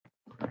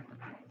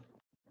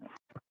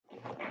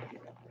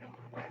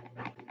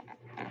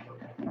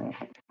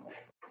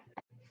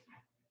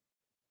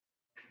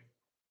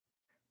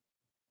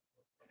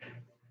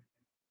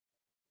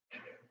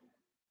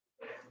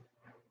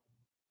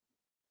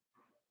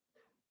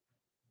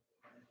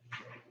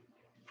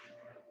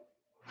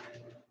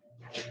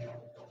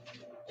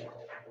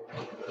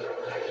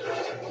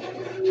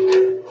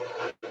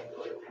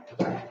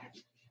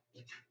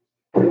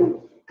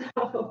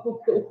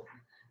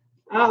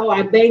Oh,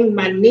 I banged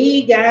my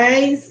knee,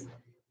 guys.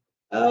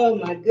 Oh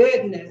my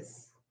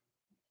goodness.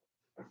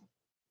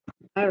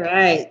 All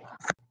right.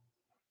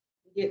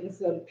 Getting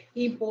some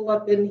people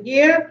up in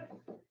here.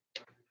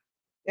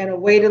 Gonna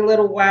wait a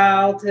little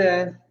while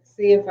to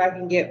see if I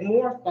can get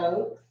more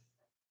folks.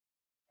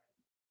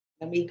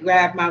 Let me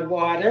grab my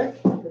water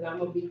because I'm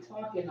gonna be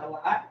talking a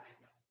lot.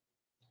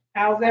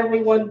 How's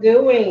everyone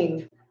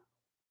doing?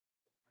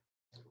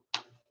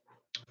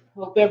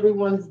 Hope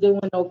everyone's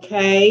doing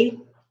okay.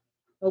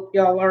 Hope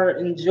y'all are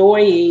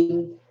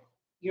enjoying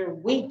your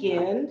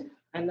weekend.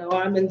 I know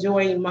I'm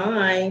enjoying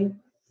mine.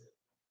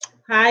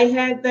 Hi,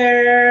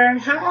 Heather.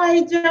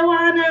 Hi,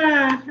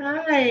 Joanna.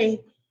 Hi.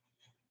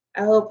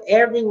 I hope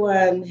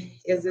everyone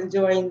is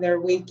enjoying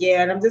their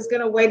weekend. I'm just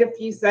going to wait a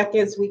few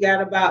seconds. We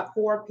got about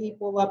 4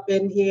 people up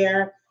in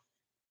here.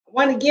 I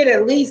want to get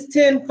at least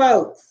 10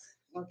 folks,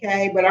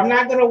 okay? But I'm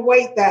not going to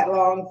wait that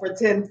long for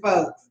 10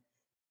 folks.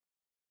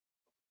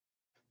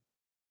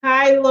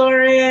 Hi,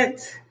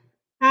 Lawrence.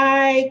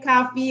 Hi,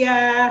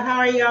 Kafia. How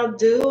are y'all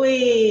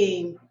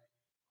doing?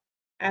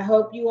 I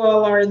hope you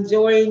all are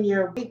enjoying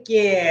your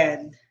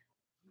weekend.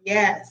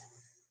 Yes.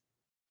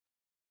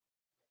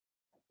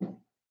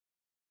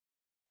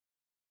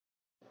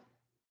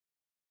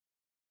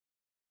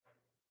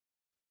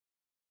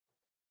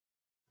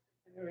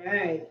 All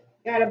right.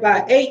 Got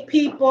about 8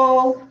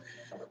 people.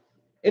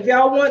 If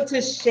y'all want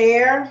to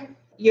share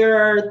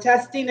your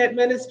testing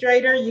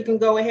administrator, you can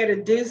go ahead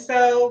and do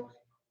so.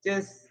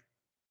 Just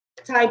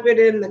type it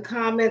in the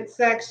comment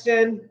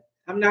section.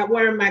 I'm not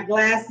wearing my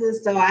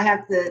glasses, so I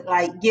have to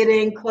like get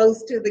in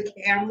close to the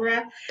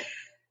camera.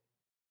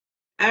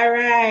 All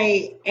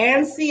right,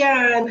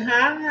 Ancion,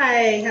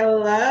 hi,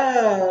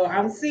 hello.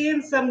 I'm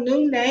seeing some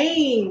new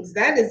names.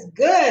 That is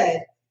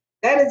good.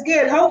 That is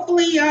good.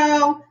 Hopefully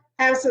y'all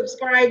have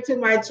subscribed to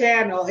my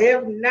channel.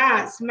 If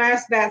not,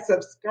 smash that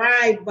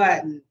subscribe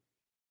button.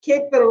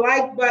 Click the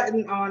like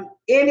button on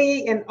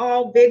any and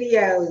all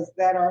videos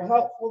that are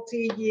helpful to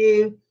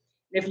you.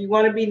 If you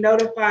want to be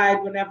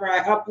notified whenever I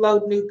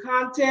upload new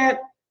content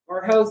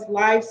or host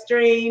live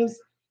streams,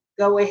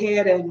 go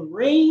ahead and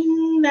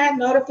ring that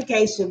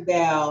notification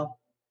bell.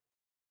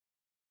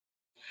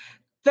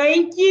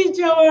 Thank you,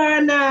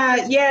 Joanna.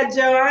 Yeah,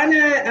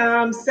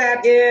 Joanna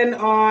sat in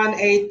on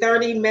a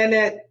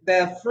 30-minute,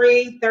 the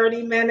free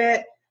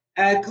 30-minute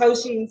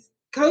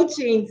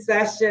coaching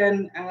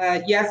session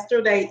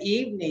yesterday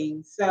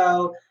evening.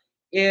 So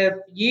if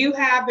you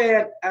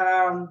haven't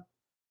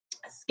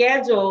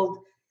scheduled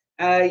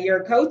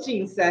your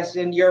coaching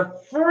session, your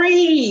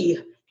free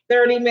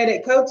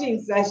 30-minute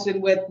coaching session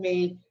with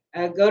me,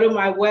 go to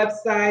my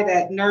website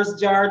at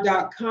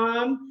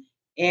nursejar.com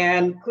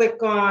and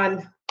click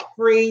on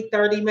free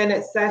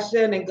 30-minute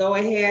session and go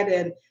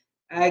ahead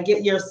and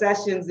get your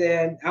sessions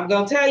in. I'm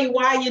going to tell you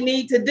why you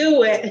need to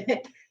do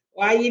it.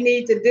 Why you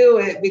need to do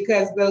it,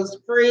 because those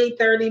free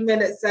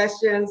 30-minute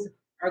sessions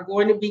are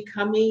going to be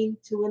coming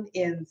to an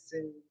end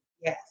soon.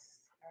 Yes.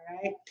 All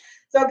right.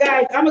 So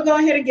guys, I'm gonna go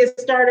ahead and get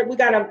started. We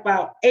got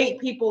about 8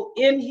 people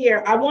in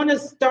here. I want to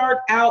start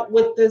out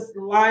with this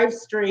live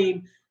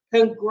stream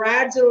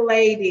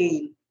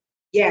congratulating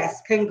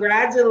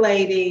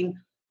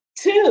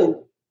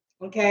 2,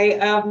 okay,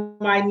 of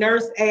my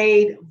Nurse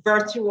Aid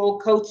virtual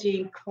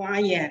coaching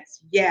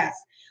clients. Yes,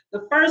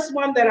 the first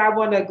one that I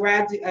want to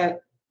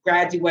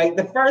graduate,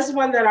 the first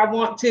one that I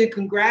want to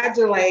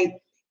congratulate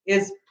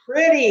is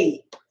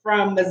Pretty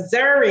from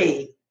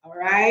Missouri. All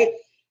right,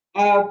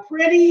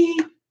 Pretty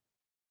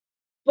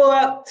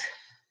booked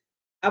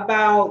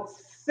about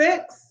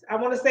 6, I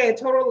want to say a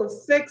total of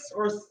 6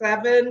 or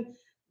 7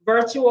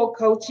 virtual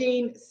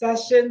coaching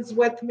sessions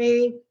with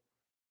me.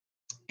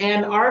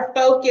 And our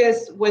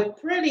focus with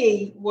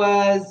Pretty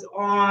was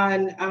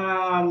on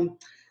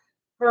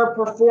her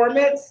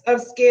performance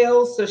of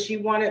skills. So she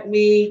wanted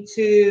me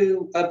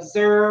to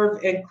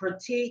observe and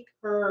critique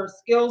her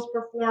skills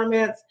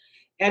performance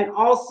and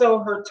also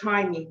her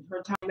timing,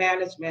 her time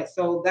management.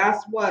 So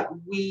that's what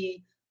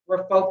we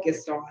were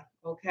focused on,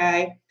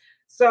 okay?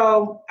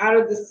 So out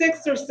of the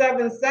 6 or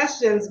 7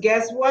 sessions,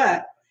 guess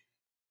what?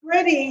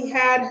 Pretty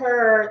had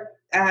her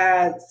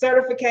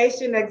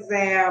certification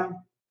exam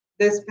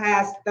this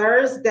past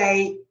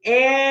Thursday,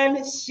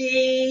 and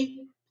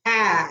she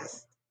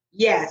passed.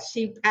 Yes,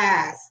 she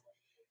passed.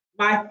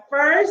 My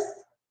first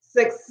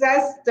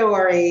success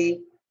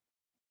story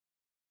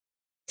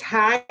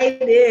tied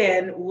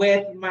in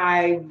with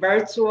my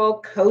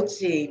virtual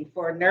coaching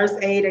for Nurse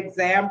Aid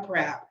exam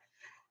prep.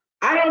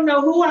 I don't know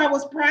who I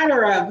was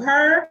prouder of,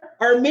 her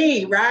or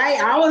me,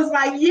 right? I was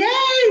like,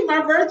 yay,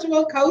 my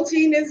virtual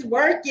coaching is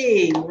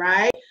working,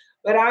 right?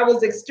 But I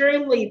was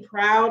extremely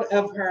proud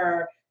of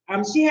her.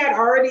 She had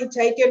already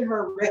taken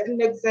her written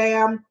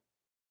exam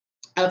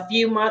a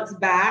few months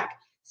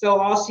back. So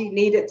all she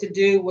needed to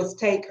do was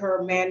take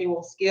her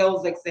manual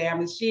skills exam,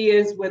 and she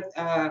is with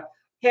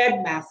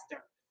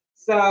Headmaster.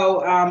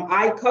 So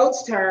I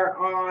coached her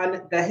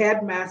on the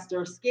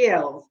Headmaster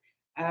skills,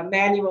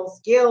 manual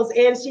skills,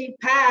 and she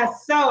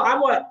passed. So I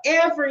want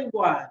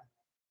everyone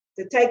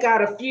to take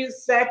out a few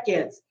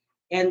seconds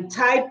and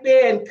type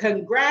in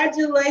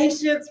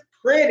congratulations,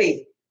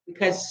 Pretty,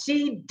 because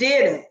she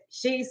did it.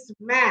 She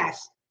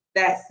smashed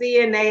that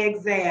CNA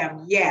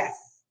exam. Yes.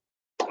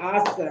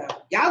 Awesome.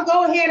 Y'all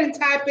go ahead and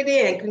type it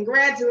in.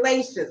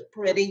 Congratulations,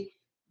 Pretty.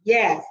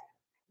 Yes.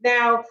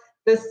 Now,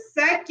 the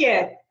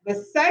second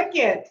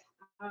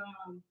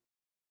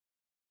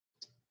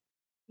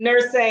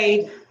nurse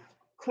aide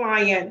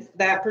client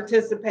that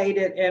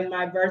participated in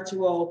my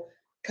virtual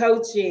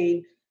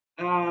coaching,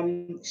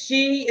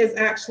 she is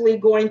actually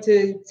going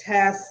to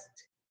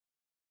test,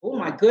 oh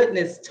my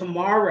goodness,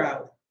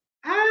 tomorrow.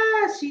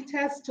 She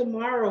tests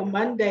tomorrow,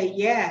 Monday,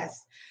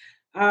 yes.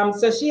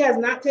 So she has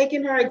not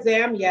taken her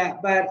exam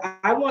yet, but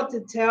I want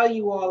to tell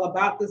you all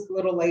about this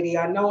little lady.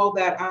 I know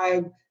that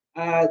I've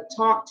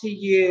talked to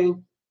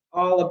you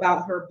all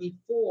about her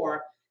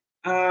before,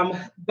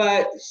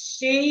 but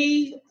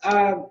she's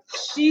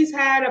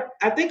had,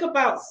 I think,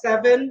 about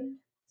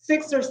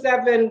 6 or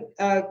 7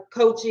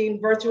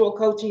 virtual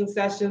coaching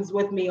sessions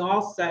with me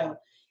also.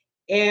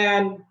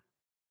 And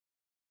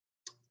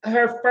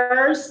her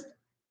first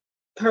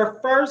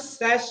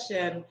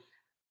session,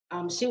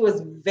 she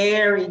was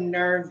very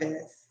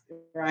nervous,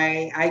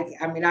 right?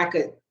 I mean, I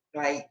could,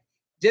 like,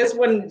 just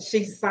when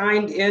she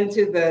signed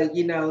into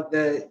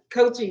the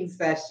coaching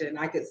session,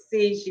 I could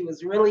see she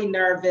was really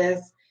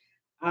nervous.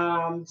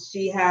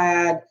 She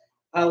had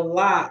a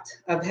lot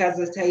of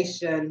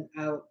hesitation,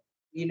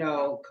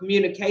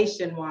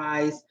 communication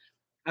wise,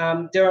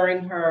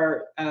 during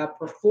her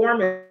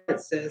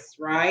performances,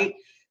 right?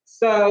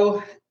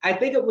 So I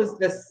think it was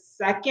the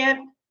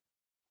second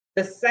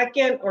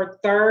or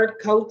third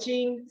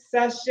coaching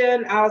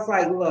session, I was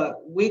like, look,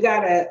 we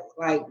gotta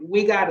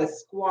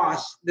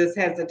squash this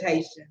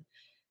hesitation.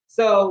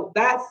 So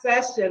that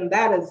session,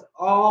 that is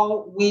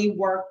all we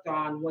worked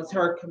on, was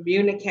her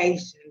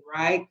communication,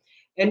 right?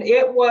 And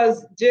it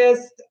was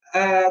just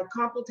a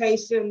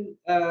consultation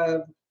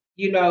of,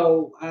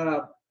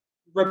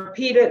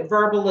 repeated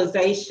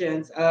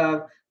verbalizations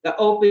of the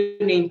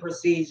opening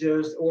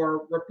procedures,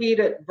 or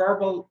repeated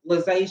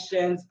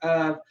verbalizations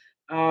of,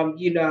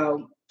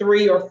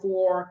 3 or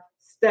 4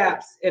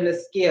 steps in a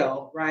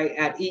skill, right,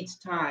 at each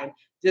time,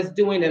 just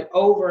doing it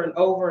over and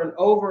over and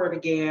over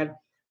again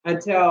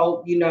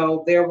until,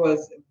 there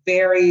was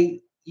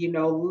very,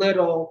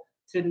 little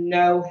to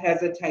no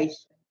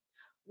hesitation.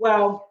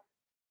 Well,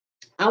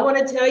 I want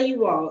to tell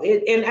you all,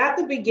 and at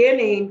the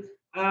beginning,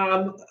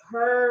 her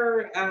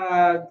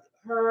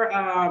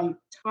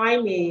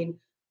timing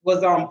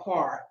was on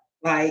par.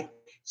 Like,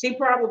 she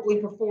probably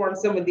performed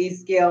some of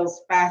these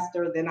skills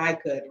faster than I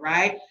could,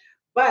 right?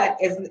 But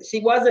she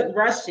wasn't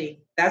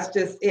rushing. That's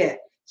just it.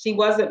 She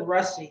wasn't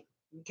rushing.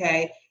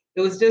 Okay.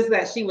 It was just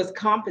that she was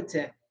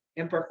competent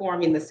in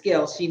performing the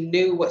skill. She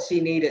knew what she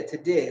needed to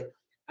do.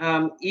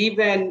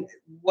 Even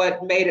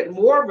what made it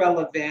more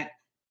relevant,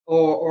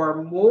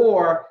 or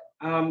more,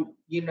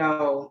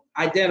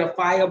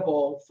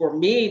 identifiable for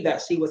me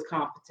that she was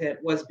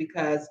competent, was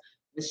because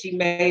when she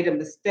made a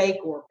mistake,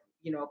 or,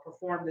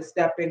 performed the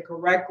step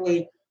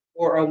incorrectly,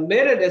 or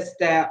omitted a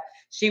step,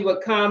 she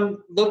would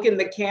come look in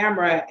the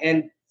camera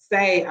and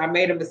say, I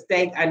made a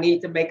mistake, I need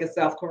to make a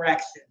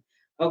self-correction.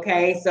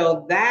 Okay,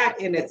 so that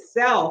in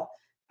itself,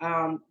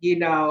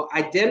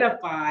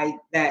 identified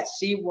that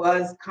she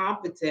was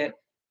competent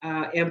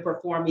in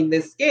performing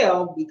this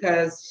skill,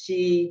 because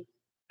she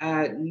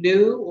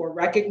knew or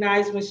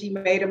recognized when she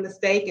made a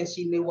mistake, and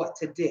she knew what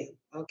to do.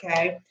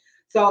 Okay,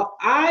 so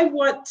I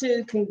want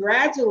to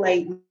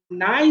congratulate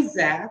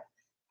Niza.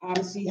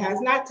 She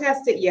has not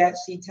tested yet.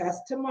 She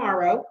tests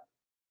tomorrow.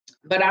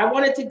 But I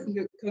wanted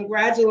to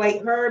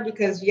congratulate her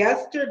because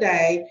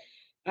yesterday,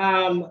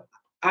 I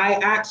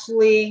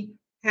actually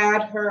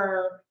had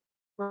her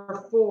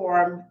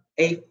perform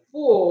a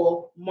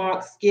full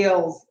mock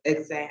skills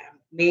exam,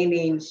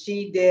 meaning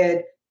she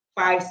did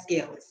 5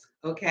 skills,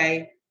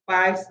 okay?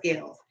 5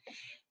 skills.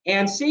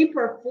 And she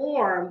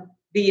performed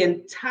the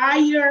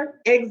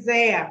entire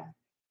exam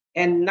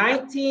in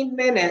 19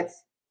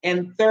 minutes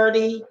and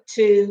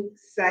 32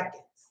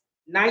 seconds.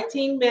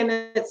 19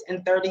 minutes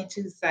and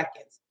 32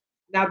 seconds.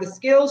 Now, the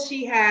skills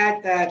she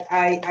had that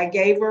I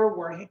gave her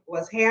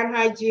was hand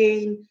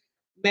hygiene,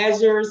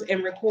 measures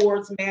and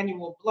records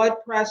manual blood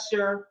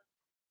pressure,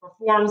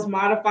 performs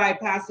modified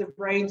passive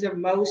range of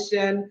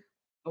motion,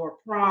 or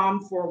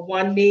PROM, for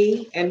one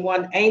knee and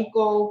one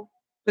ankle,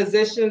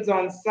 positions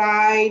on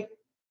side,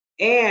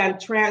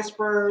 and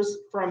transfers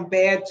from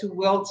bed to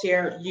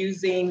wheelchair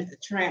using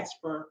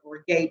transfer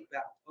or gait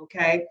belt,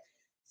 okay?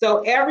 So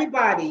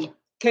everybody,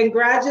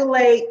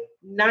 congratulate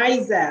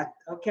Nayzeth,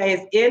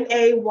 okay? It's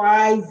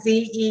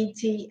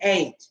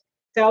Nayzeth.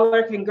 Tell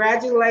her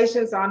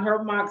congratulations on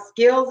her mock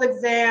skills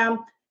exam.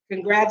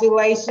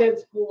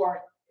 Congratulations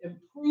for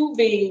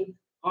improving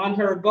on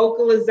her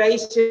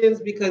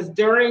vocalizations, because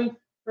during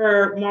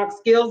her mock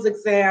skills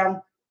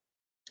exam,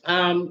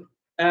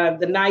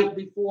 the night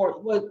before,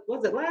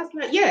 was it last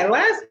night? Yeah,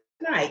 last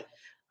night.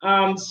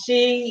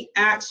 She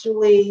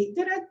actually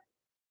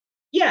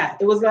yeah,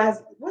 it was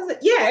last, was it?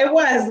 Yeah, it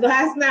was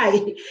last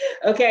night.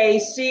 Okay,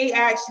 she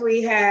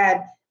actually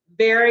had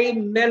very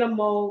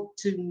minimal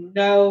to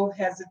no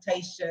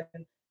hesitation,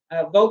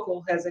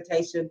 vocal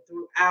hesitation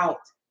throughout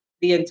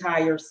the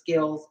entire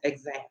skills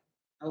exam.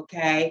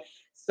 Okay,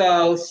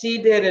 so she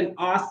did an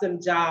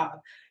awesome job.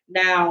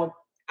 Now,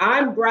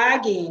 I'm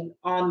bragging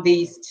on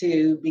these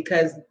two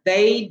because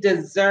they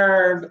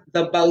deserve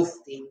the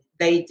boasting.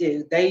 They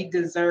do. They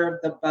deserve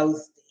the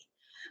boasting.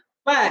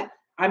 But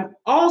I'm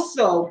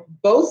also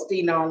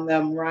boasting on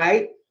them,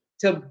 right?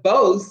 To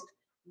boast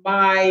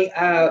my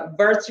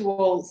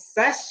virtual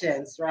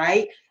sessions,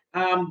 right?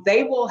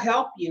 They will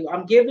help you.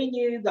 I'm giving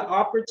you the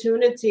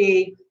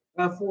opportunity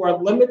for a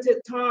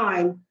limited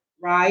time,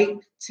 right,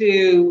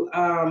 to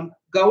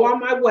go on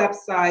my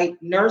website,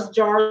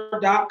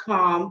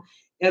 nursejar.com.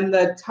 In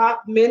the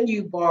top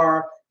menu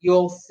bar,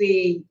 you'll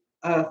see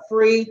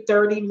free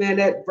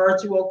 30-minute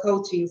virtual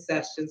coaching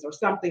sessions or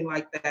something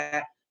like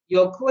that.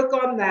 You'll click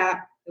on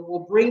that. It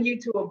will bring you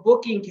to a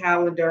booking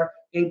calendar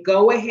and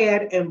go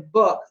ahead and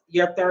book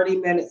your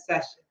 30-minute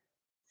session.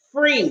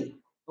 Free.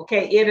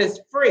 Okay, it is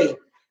free.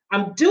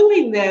 I'm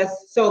doing this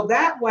so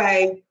that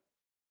way,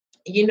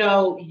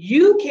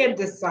 you can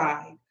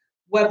decide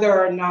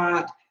whether or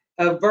not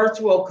a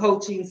virtual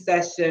coaching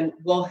session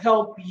will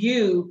help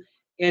you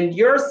in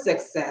your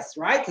success,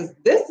 right? Because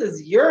this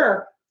is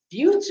your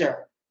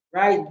future,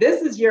 right?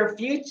 This is your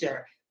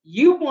future.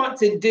 You want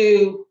to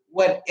do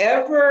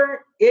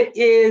whatever it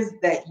is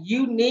that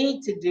you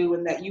need to do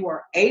and that you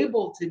are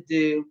able to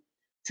do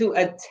to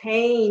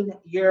attain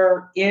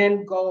your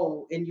end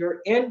goal. And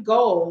your end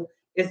goal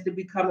is to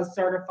become a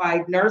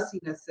certified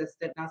nursing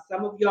assistant. Now,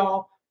 some of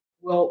y'all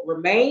will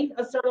remain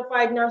a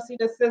certified nursing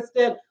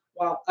assistant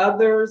while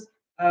others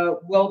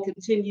will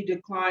continue to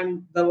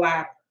climb the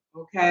ladder.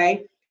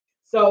 Okay.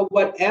 So,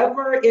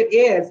 whatever it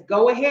is,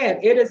 go ahead.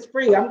 It is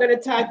free. I'm going to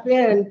type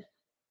in,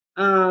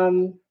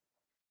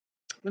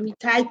 let me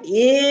type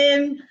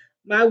in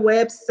my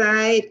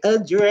website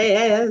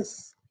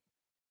address.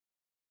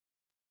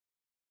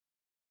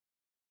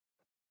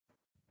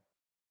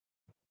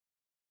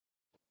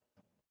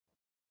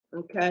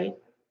 Okay.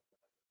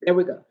 There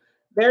we go.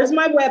 There's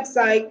my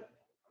website.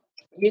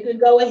 You can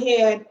go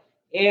ahead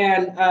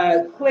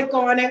and click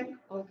on it,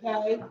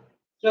 okay?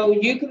 So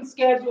you can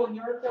schedule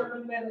your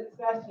 30-minute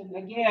session.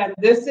 Again,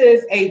 this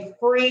is a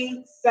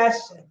free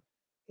session,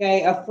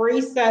 okay? A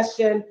free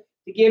session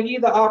to give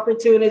you the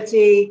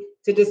opportunity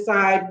to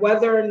decide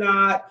whether or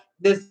not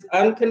this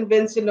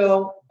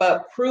unconventional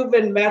but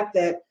proven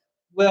method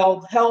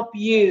will help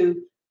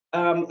you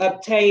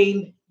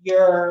obtain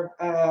your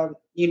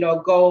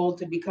goal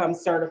to become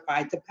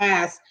certified, to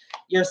pass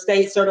your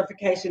state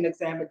certification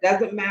exam. It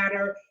doesn't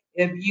matter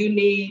if you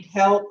need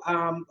help,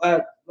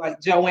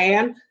 like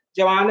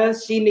Joanna,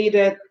 she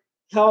needed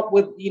help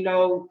with,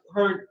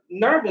 her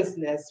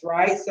nervousness,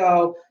 right?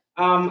 So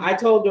I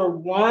told her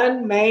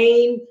one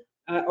main,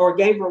 or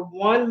gave her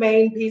one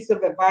main piece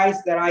of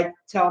advice that I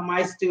tell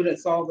my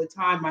students all the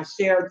time. I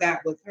shared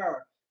that with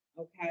her,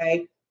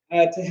 okay,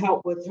 to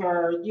help with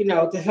her,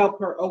 to help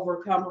her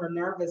overcome her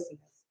nervousness,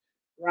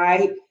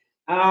 right?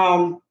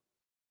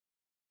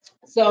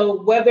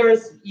 So whether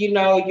it's,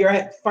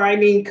 you're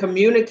finding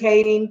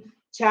communicating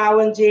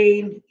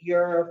challenging,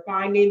 you're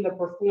finding the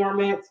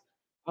performance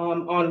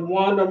on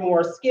one or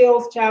more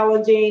skills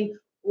challenging,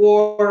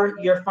 or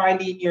you're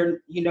finding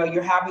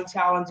you're having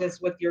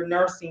challenges with your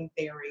nursing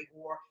theory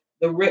or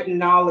the written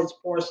knowledge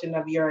portion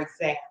of your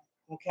exam.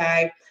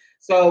 Okay.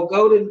 So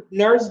go to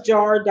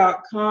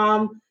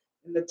nursejar.com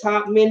in the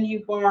top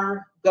menu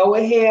bar, go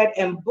ahead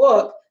and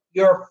book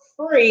your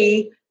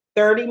free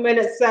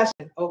 30-minute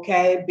session,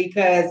 okay?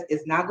 Because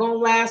it's not going to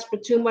last for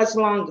too much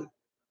longer,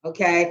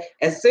 okay?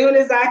 As soon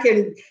as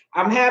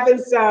I'm having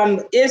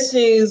some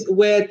issues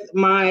with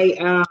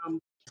my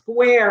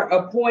Square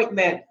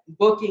appointment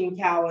booking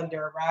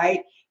calendar,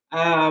 right?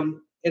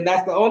 And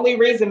that's the only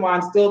reason why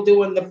I'm still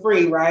doing the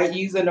free, right?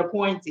 Using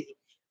Appointee.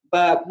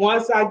 But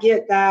once I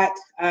get that,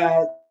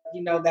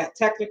 that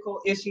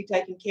technical issue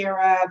taken care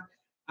of,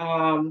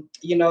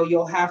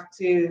 you'll have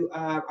to,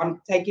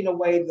 I'm taking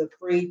away the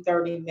free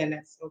 30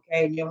 minutes,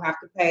 okay? And you'll have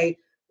to pay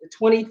the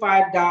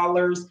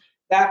 $25.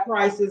 That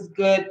price is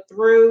good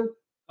through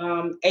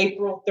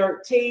April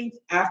 13th.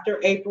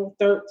 After April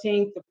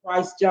 13th, the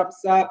price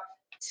jumps up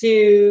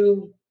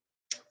to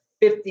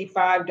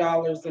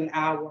 $55 an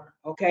hour,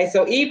 okay?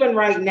 So even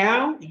right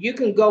now, you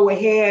can go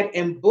ahead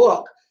and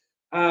book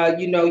your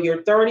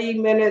your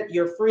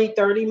free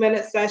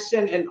 30-minute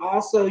session, and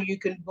also you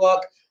can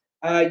book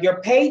your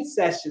paid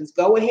sessions.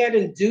 Go ahead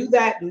and do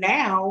that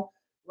now,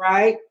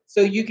 right?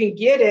 So you can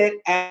get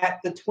it at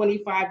the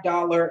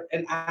 $25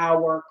 an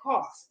hour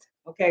cost,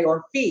 okay,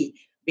 or fee,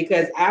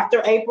 because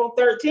after April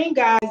 13,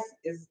 guys,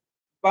 is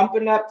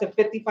bumping up to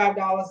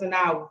 $55 an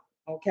hour,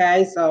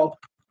 okay? So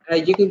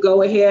you can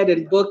go ahead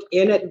and book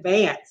in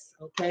advance,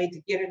 okay,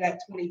 to get it at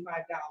 $25,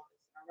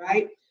 all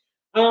right?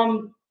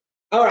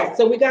 All right,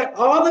 so we got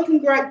all the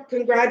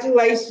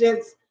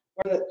congratulations,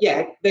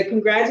 the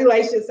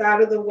congratulations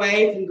out of the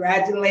way.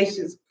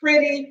 Congratulations,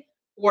 Pretty,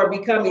 for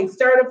becoming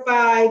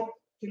certified.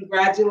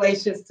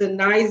 Congratulations to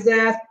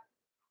Nizeth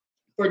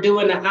for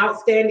doing an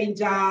outstanding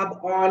job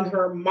on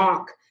her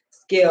mock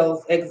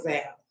skills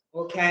exam.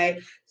 Okay,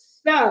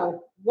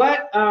 so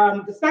what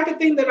the second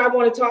thing that I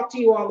want to talk to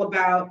you all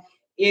about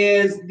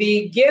is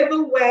the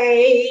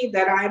giveaway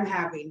that I'm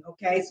having.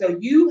 Okay, so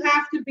you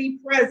have to be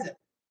present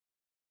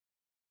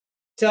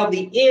till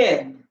the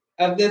end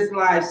of this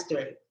live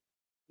stream.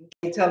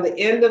 Okay, till the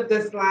end of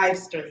this live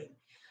stream.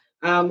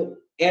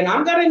 And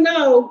I'm going to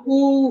know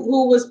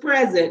who was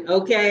present,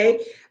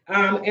 okay?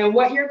 And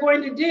what you're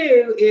going to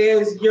do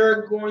is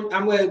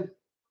I'm going to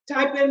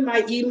type in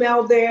my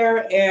email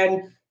there,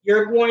 and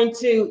you're going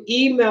to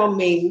email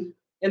me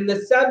in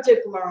the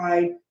subject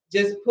line,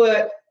 just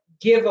put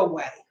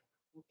giveaway,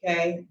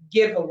 okay?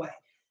 Giveaway.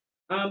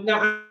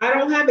 Now, I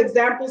don't have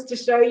examples to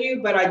show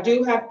you, but I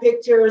do have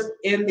pictures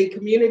in the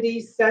community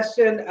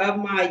session of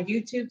my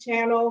YouTube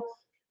channel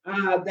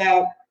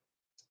that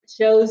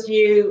shows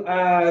you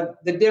my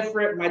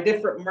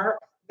different merch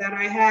that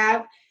I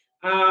have.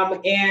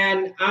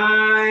 And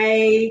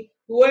I'm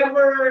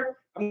going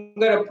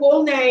to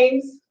pull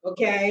names,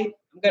 okay?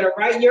 I'm going to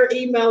write your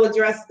email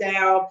address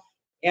down,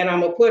 and I'm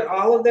going to put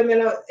all of them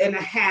in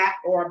a hat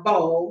or a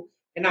bowl,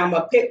 and I'm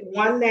going to pick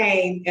one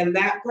name, and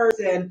that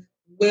person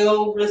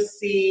will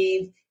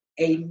receive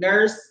a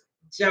Nurse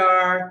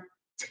Jar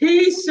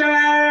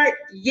t-shirt.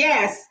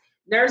 Yes,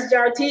 Nurse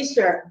Jar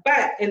t-shirt.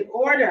 But in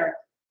order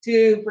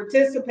to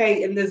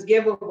participate in this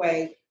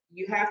giveaway,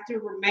 you have to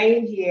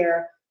remain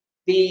here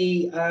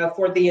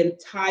for the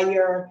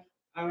entire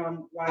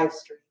live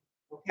stream.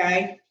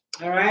 Okay.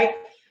 All right.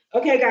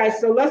 Okay, guys.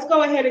 So let's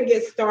go ahead and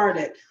get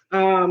started.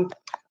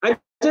 I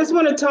just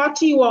want to talk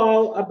to you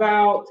all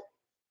about.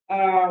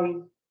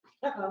 Hold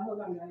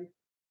on, guys.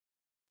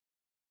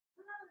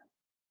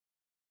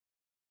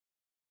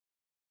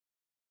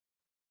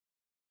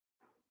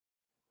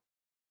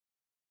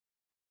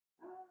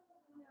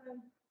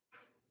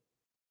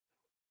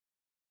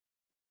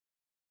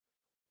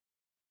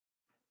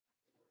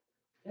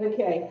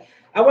 Okay,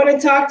 I want to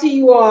talk to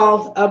you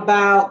all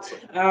about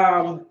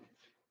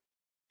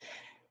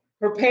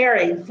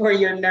preparing for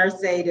your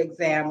nurse aid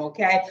exam,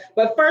 okay?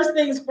 But first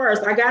things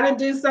first, I got to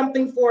do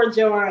something for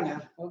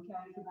Joanna, okay?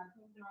 Because I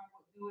told her I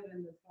would do it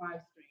in this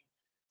live stream.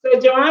 So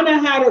Joanna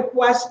had a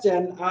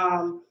question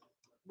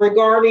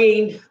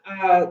regarding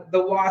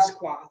the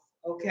washcloth,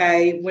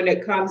 okay, when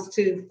it comes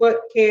to foot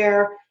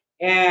care.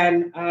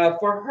 And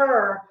for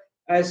her,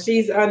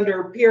 she's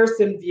under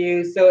Pearson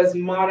VUE, so it's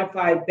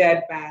modified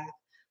bed bath.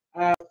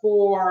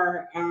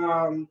 For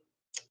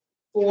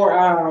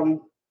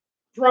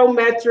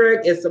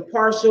Prometric, it's a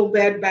partial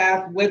bed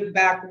bath with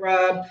back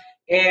rub.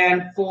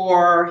 And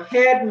for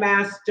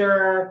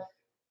Headmaster,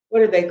 what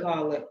do they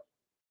call it?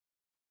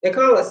 They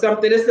call it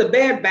something. It's a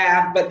bed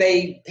bath, but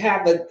they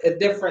have a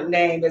different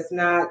name. It's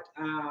not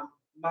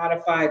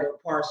modified or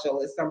partial.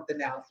 It's something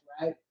else,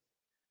 right?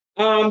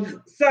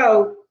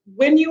 So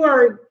when you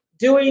are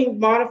doing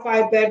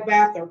modified bed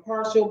bath or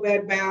partial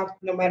bed bath,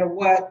 no matter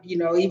what,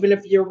 even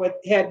if you're with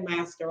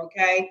Headmaster,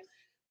 okay?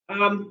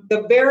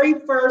 The very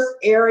first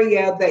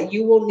area that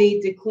you will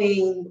need to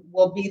clean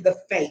will be the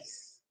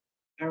face,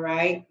 all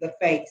right? The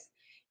face.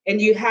 And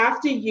you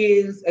have to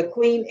use a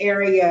clean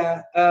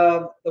area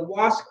of the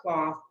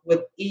washcloth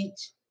with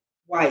each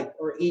wipe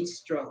or each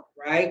stroke,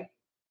 right?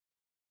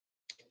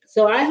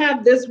 So I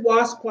have this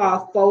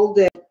washcloth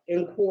folded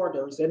in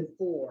quarters and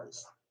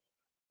fours,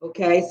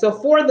 okay? So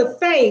for the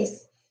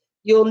face,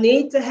 you'll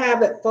need to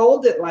have it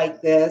folded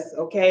like this,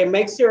 okay?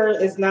 Make sure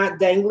it's not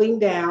dangling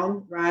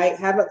down, right?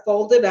 Have it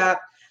folded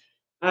up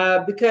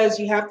because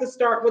you have to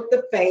start with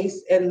the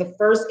face, and the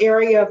first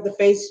area of the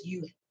face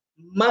you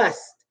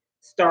must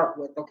start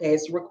with, okay?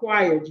 It's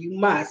required, you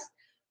must,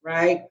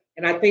 right?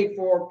 And I think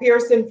for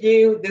Pearson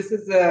VUE, this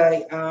is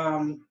a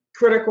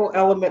critical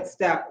element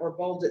step or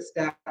bolded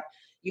step.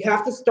 You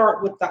have to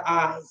start with the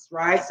eyes,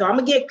 right? So I'm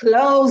gonna get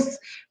close,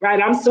 right?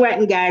 I'm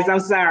sweating, guys, I'm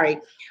sorry.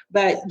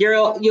 But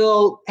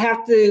you'll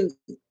have to,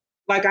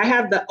 like I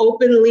have the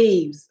open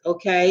leaves,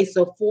 okay?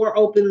 So 4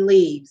 open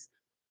leaves.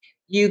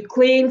 You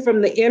clean from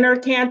the inner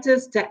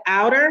canthus to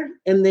outer,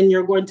 and then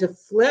you're going to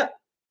flip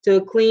to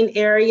a clean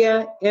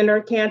area, inner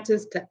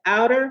canthus to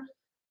outer,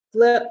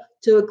 flip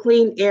to a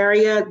clean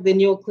area, then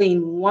you'll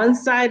clean one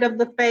side of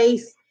the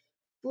face,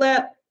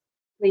 flip,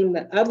 clean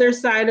the other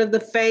side of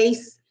the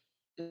face,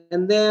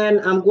 and then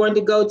I'm going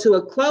to go to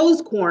a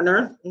closed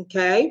corner,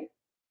 okay?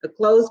 A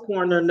closed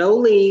corner, no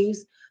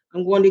leaves.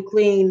 I'm going to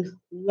clean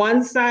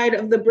one side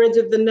of the bridge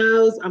of the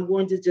nose. I'm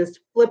going to just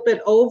flip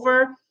it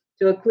over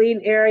to a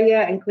clean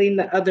area and clean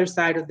the other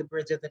side of the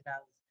bridge of the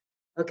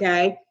nose,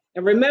 okay?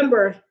 And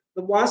remember,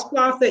 the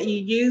washcloth that you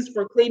use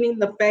for cleaning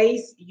the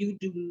face, you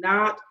do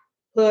not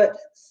put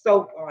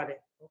soap on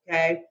it,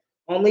 okay?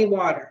 Only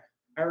water,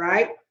 all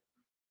right?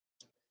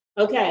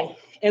 Okay,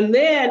 and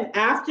then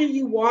after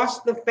you wash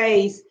the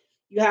face,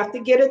 you have to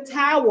get a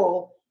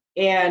towel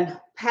and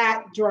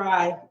pat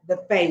dry the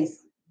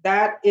face.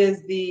 That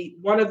is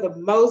one of the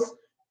most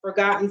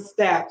forgotten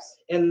steps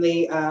in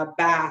the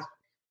bath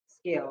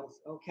skills,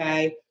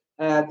 okay?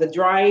 the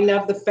drying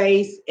of the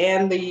face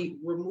and the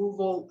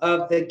removal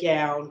of the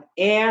gown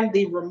and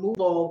the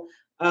removal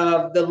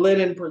of the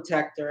linen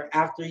protector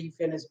after you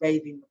finish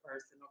bathing the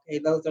person. Okay,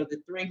 those are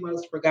the three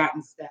most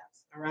forgotten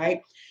steps. All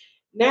right.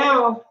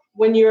 Now,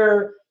 when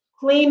you're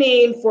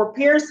cleaning for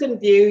Pearson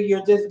VUE,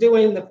 you're just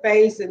doing the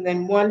face and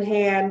then one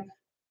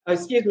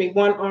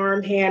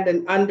arm, hand,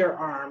 and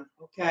underarm.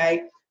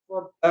 Okay.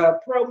 For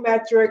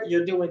Prometric,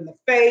 you're doing the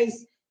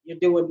face, you're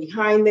doing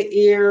behind the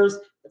ears,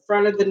 the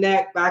front of the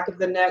neck, back of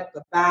the neck,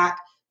 the back,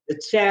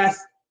 the chest,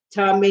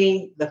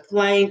 tummy, the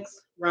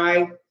flanks,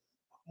 right?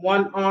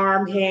 One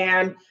arm,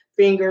 hand,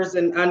 fingers,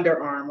 and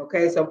underarm.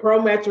 Okay, so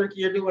Prometric,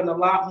 you're doing a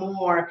lot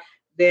more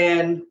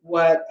than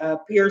what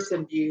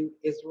Pearson VUE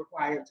is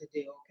required to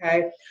do.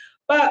 Okay,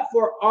 but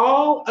for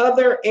all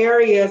other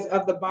areas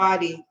of the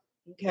body,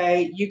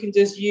 okay, you can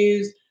just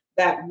use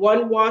that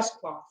one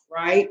washcloth,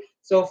 right?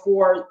 So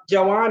for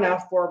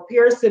Joanna, for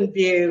Pearson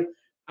VUE,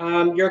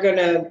 you're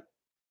gonna,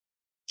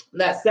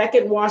 that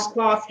second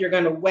washcloth, you're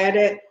gonna wet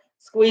it,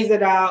 squeeze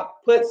it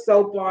out, put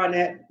soap on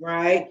it,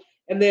 right?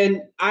 And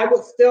then I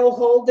would still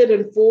hold it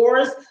in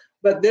fours,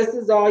 but this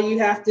is all you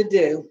have to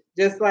do,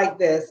 just like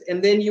this.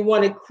 And then you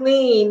wanna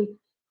clean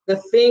the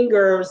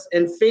fingers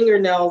and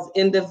fingernails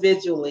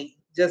individually,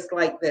 just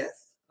like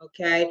this,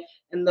 okay?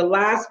 And the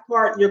last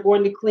part you're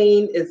going to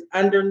clean is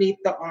underneath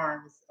the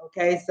arms,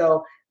 okay?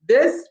 So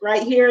this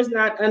right here is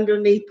not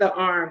underneath the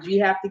arms.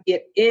 You have to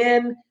get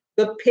in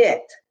the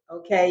pit,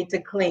 okay,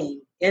 to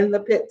clean, in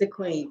the pit to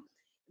clean.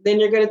 Then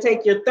you're going to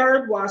take your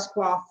third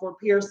washcloth for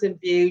Pearson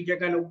VUE. You're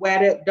going to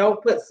wet it.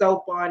 Don't put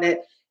soap on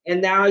it.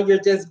 And now you're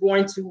just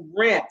going to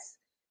rinse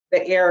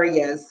the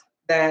areas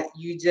that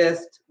you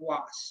just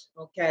washed,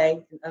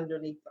 okay,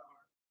 underneath the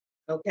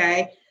arm,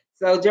 okay?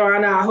 So,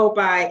 Joanna, I hope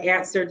I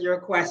answered your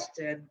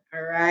question,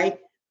 all right?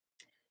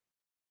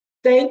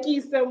 Thank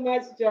you so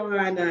much,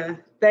 Joanna.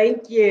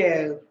 Thank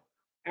you.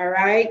 All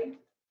right.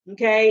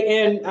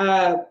 Okay. And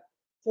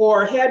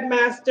for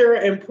Headmaster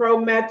and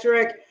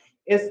Prometric,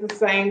 it's the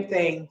same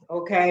thing.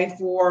 Okay.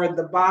 For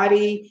the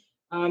body,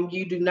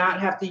 you do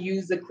not have to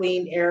use the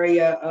clean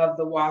area of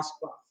the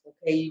washcloth.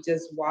 Okay. You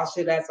just wash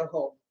it as a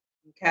whole.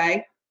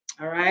 Okay.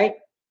 All right.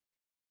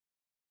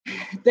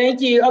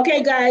 Thank you.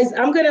 Okay, guys,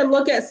 I'm going to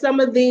look at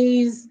some of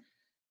these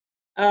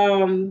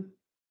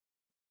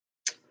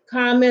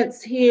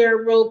comments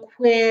here real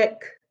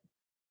quick.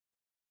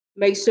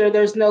 Make sure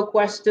there's no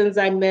questions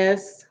I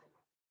miss.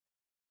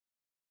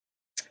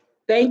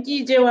 Thank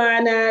you,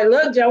 Joanna.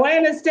 Look,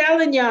 Joanna's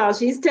telling y'all,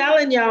 she's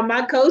telling y'all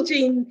my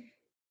coaching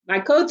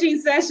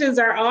sessions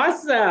are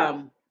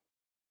awesome.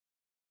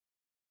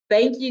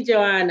 Thank you,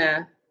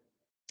 Joanna.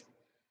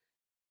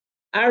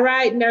 All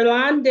right,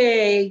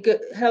 Nerlande,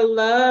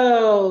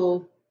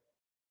 hello.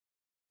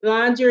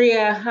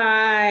 Landria,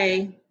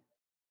 hi.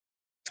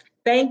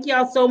 Thank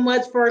y'all so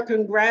much for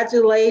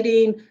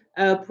congratulating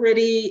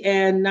Pretty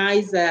and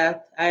Niza.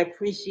 I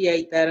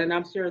appreciate that, and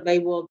I'm sure they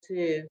will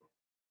too.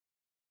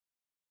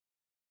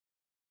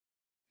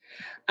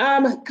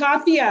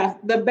 Kafia,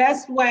 the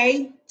best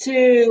way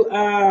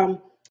to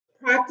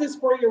practice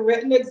for your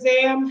written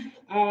exam,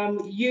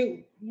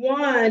 you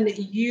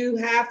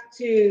have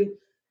to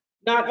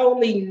not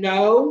only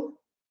know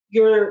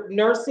your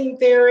nursing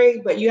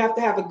theory, but you have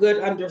to have a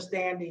good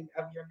understanding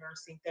of your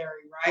nursing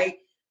theory, right?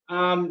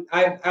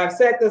 I've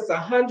said this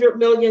 100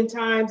 million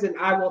times, and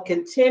I will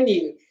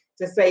continue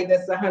to say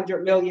this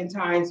 100 million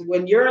times.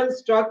 When your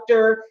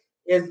instructor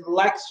is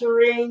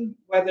lecturing,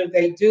 whether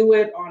they do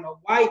it on a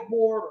whiteboard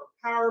or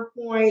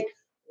PowerPoint,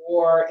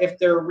 or if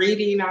they're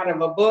reading out of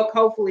a book,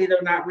 hopefully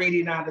they're not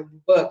reading out of the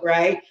book,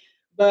 right?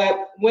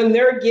 But when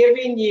they're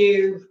giving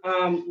you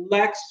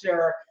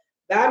lecture,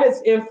 that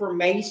is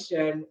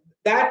information.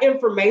 That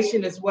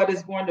information is what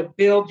is going to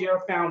build your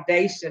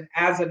foundation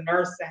as a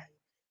nurse aide.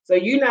 So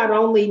you not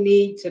only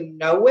need to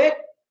know it,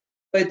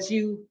 but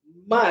you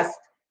must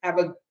have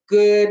a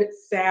good,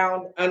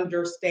 sound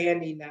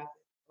understanding of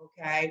it,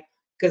 okay?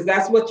 Because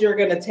that's what you're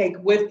going to take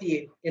with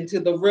you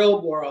into the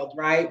real world,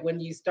 right? When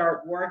you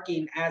start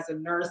working as a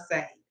nurse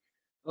aide,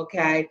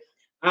 okay?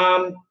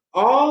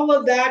 All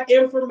of that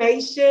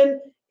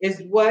information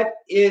is what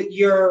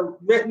your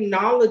written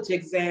knowledge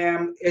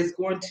exam is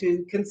going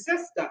to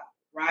consist of,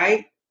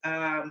 right?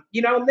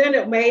 Then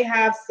it may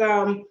have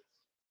some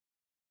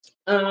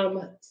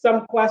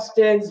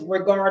questions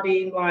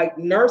regarding like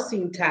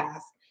nursing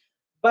tasks,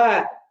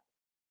 but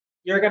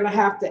you're going to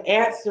have to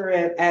answer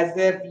it as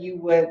if you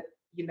would,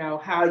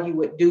 how you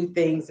would do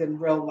things in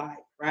real life,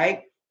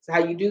 right? So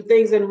how you do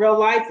things in real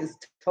life is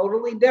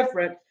totally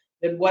different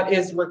than what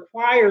is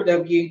required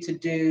of you to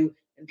do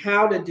and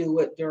how to do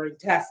it during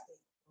testing,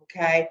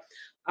 okay?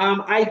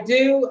 I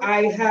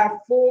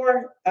have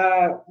 4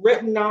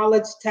 written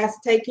knowledge test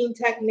taking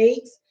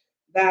techniques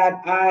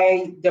that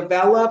I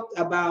developed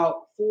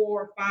about 4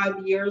 or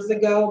 5 years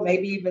ago,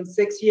 maybe even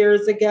 6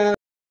 years ago,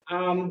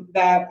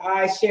 that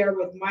I share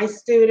with my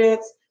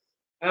students.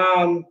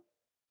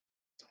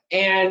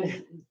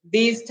 And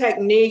these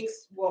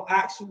techniques will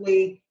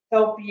actually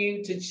help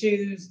you to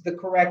choose the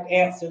correct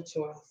answer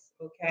choice,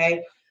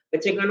 okay?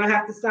 But you're gonna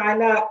have to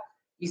sign up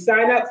You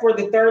sign up for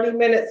the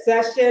 30-minute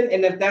session,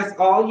 and if that's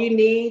all you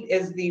need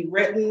is the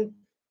written,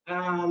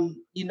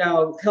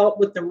 help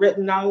with the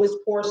written knowledge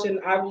portion,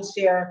 I will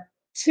share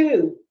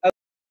 2 of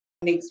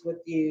the techniques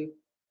with you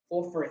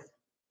for free.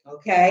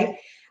 Okay,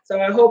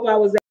 so I hope I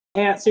was able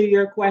to answer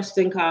your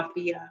question,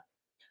 Kafia.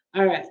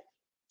 All right.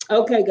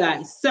 Okay,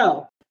 guys.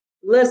 So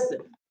listen,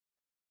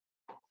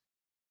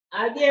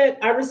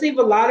 I receive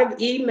a lot of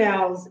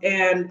emails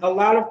and a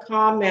lot of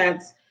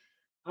comments,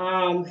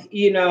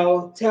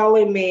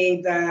 telling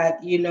me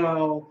that,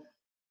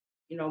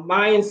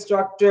 my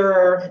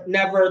instructor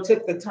never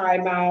took the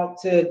time out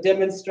to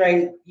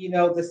demonstrate,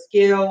 the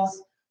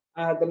skills,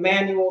 the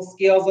manual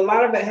skills. A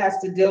lot of it has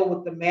to deal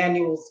with the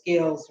manual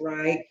skills,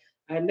 right?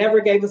 I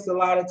never gave us a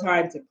lot of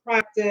time to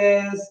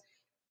practice,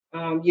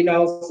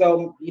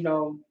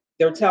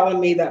 they're telling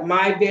me that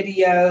my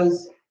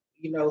videos,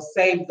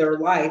 saved their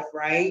life,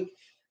 right?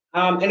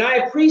 And I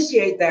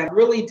appreciate that, I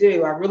really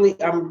do.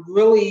 I'm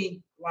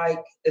really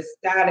like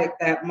ecstatic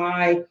that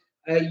my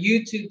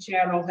YouTube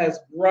channel has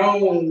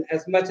grown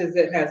as much as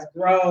it has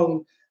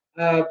grown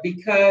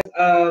because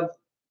of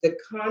the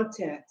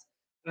content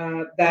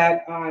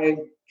that I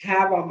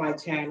have on my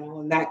channel,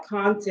 and that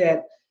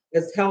content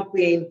is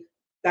helping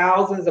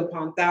thousands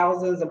upon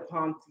thousands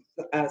upon,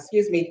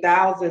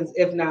 thousands,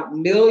 if not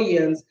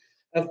millions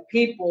of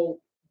people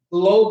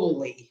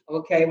globally.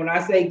 Okay, when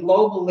I say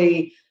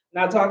globally,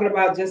 I'm not talking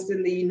about just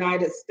in the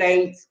United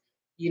States,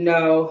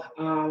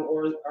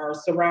 or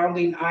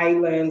surrounding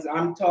islands.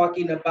 I'm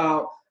talking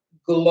about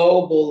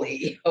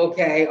globally,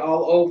 okay,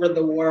 all over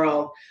the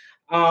world.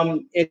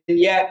 And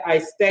yet I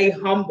stay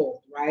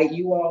humble, right?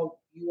 You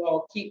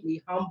all keep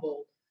me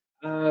humble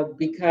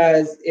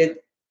because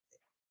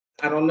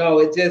I don't know,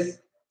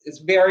 it's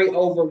very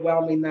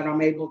overwhelming that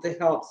I'm able to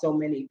help so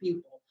many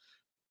people.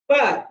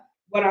 But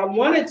what I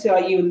want to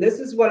tell you, and this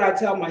is what I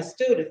tell my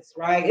students,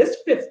 right? It's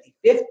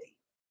 50-50,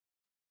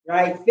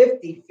 right?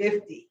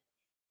 50-50.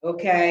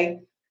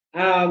 Okay.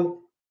 I,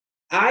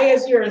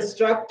 as your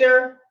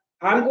instructor,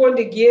 I'm going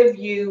to give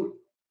you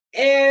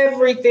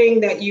everything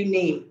that you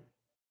need.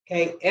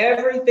 Okay.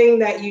 Everything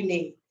that you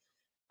need.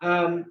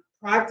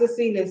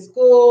 Practicing in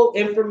school,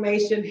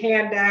 information,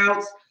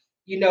 handouts,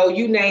 you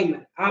name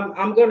it.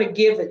 I'm going to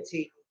give it to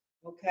you.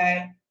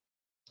 Okay.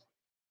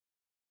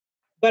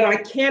 But I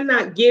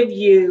cannot give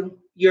you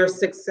your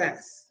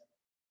success.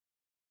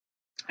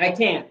 I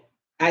can't.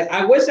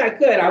 I wish I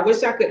could. I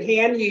wish I could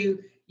hand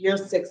you your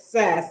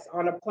success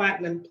on a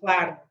platinum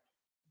platter,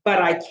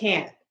 but I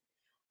can't.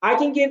 I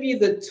can give you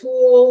the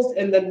tools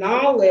and the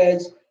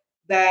knowledge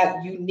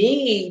that you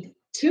need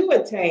to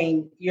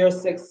attain your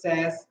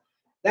success.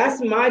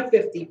 That's my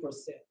 50%.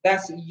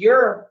 That's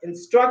your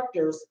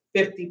instructor's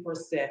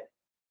 50%.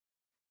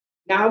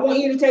 Now, I want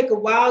you to take a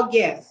wild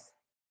guess,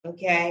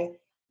 okay?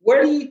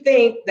 Where do you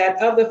think that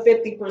other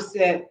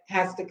 50%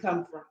 has to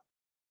come from?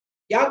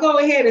 Y'all go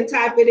ahead and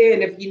type it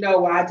in if you know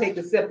while I take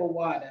a sip of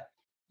water.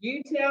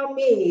 You tell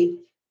me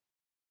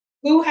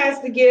who has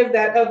to give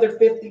that other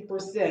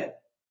 50%.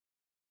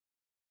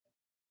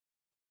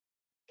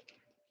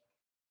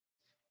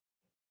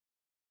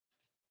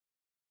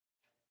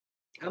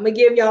 I'm going to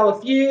give y'all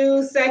a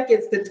few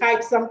seconds to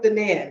type something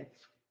in.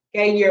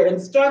 Okay, your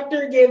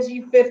instructor gives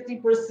you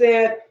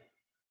 50%.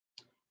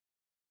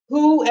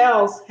 Who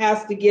else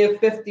has to give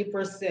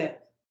 50%?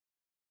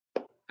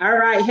 All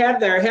right,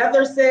 Heather.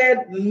 Heather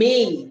said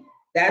me.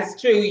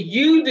 That's true.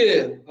 You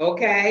do.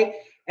 Okay.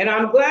 And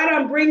I'm glad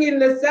I'm bringing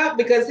this up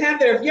because,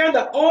 Heather, if you're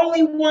the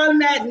only one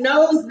that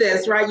knows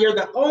this, right, you're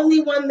the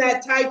only one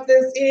that typed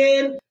this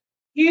in,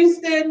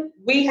 Houston,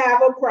 we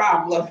have a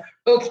problem.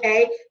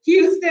 Okay.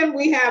 Houston,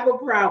 we have a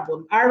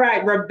problem. All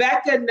right.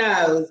 Rebecca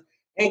knows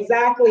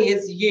exactly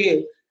it's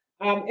you.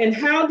 And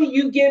how do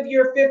you give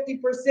your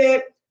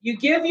 50%? You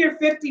give your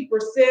 50%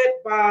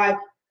 by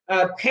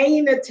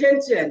paying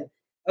attention,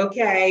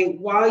 okay,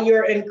 while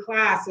you're in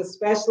class,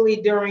 especially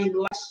during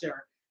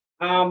lecture.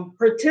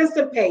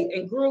 Participate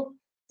in group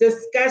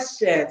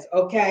discussions,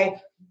 okay?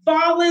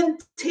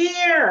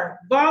 Volunteer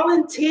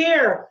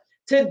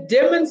to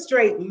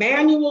demonstrate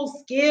manual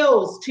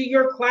skills to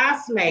your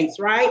classmates,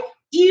 right?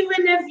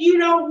 Even if you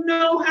don't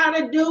know how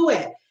to do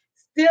it,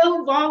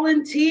 still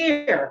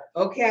volunteer,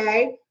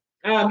 okay?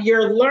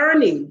 You're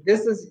learning.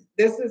 This is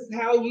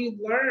how you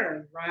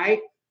learn,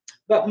 right?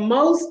 But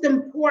most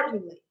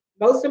importantly,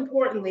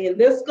 and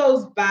this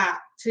goes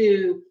back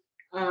to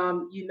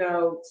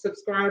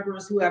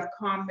subscribers who have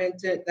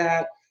commented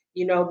that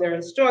their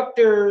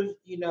instructors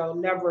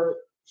never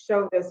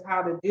showed us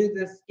how to do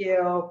this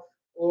skill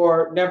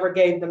or never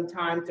gave them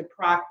time to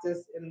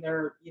practice in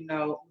their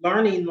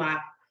learning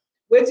lab,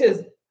 which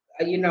is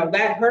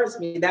that hurts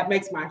me. That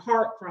makes my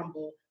heart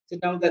crumble to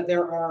know that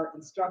there are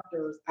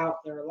instructors out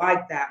there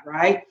like that,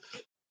 right?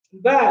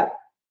 But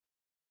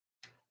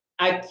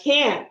I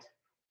can't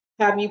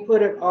have you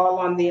put it all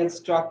on the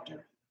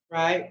instructor,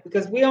 right?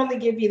 Because we only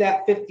give you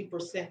that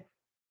 50%.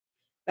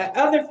 That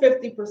other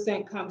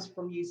 50% comes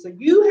from you. So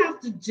you have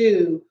to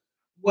do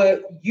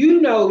what you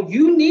know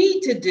you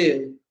need to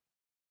do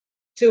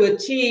to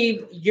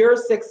achieve your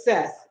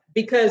success.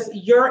 because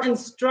your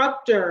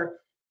instructor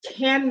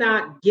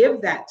cannot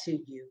give that to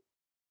you.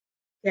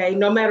 Okay,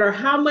 no matter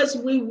how much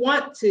we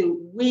want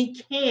to, we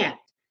can't.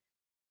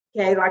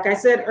 Okay, like I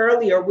said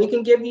earlier, we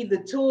can give you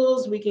the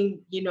tools, we can,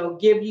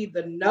 give you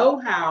the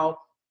know-how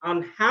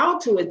on how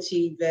to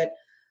achieve it,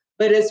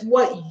 but it's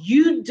what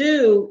you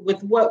do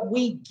with what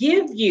we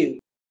give you.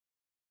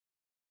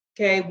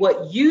 Okay,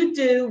 what you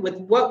do with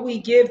what we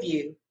give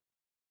you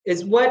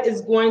is what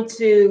is going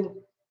to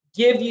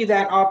give you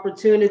that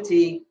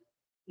opportunity,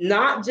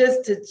 not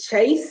just to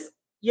chase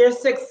your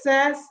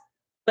success,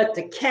 but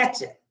to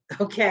catch it.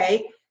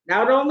 Okay,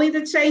 not only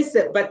to chase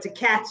it, but to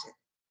catch it.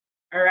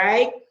 All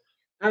right.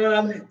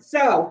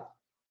 So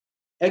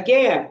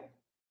again,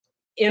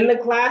 in the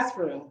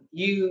classroom,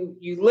 you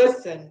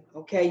listen,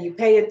 okay, you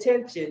pay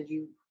attention,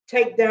 you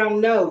take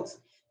down notes,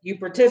 you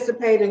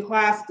participate in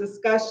class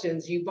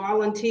discussions, you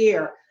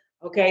volunteer,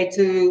 okay,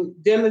 to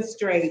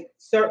demonstrate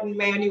certain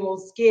manual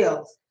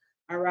skills.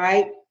 All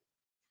right.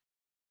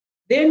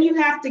 Then you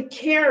have to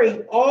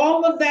carry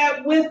all of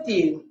that with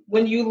you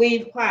when you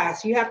leave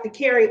class. You have to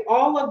carry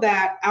all of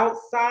that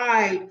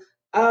outside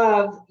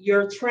of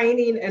your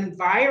training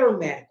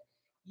environment.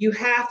 You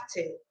have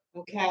to,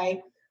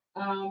 okay?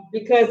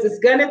 Because it's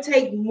going to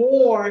take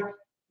more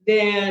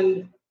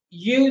than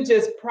you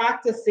just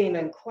practicing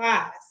in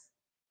class.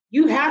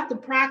 You have to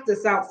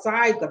practice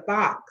outside the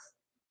box.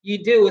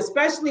 You do,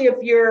 especially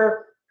if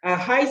you're a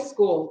high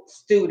school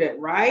student,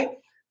 right?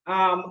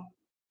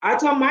 I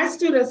tell my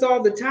students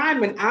all the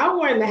time, an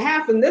hour and a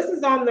half, and this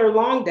is on their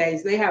long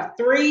days. They have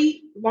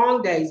 3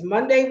 long days,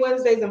 Monday,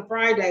 Wednesdays, and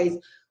Fridays,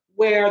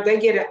 where they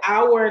get an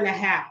hour and a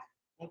half,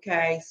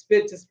 okay,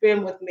 to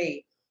spend with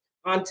me.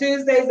 On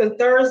Tuesdays and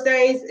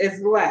Thursdays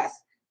is less,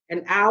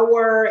 an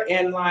hour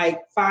and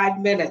like 5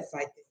 minutes, I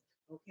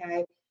think,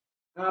 okay?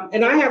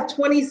 And I have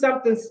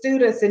 20-something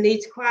students in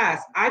each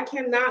class. I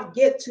cannot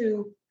get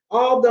to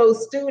all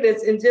those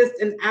students in just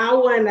an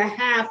hour and a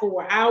half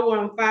or an hour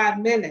and 5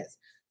 minutes.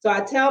 So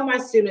I tell my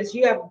students,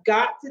 you have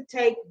got to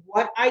take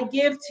what I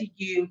give to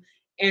you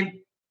and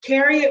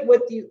carry it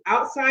with you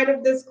outside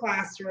of this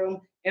classroom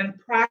and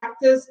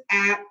practice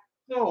at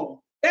home.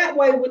 That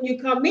way, when you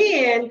come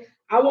in,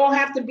 I won't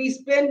have to be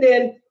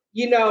spending,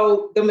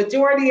 the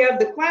majority of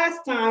the class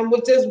time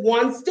with just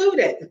one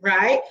student,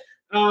 right?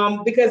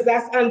 Because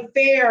that's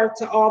unfair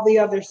to all the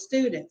other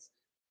students.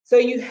 So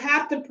you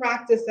have to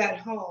practice at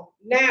home.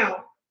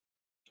 Now,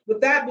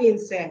 with that being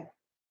said,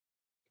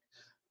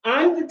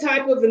 I'm the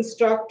type of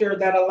instructor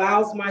that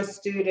allows my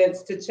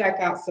students to check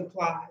out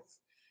supplies.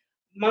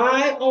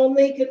 My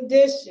only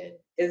condition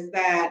is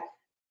that,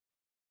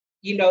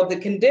 the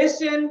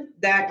condition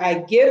that I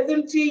give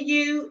them to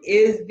you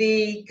is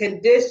the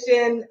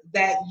condition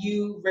that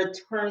you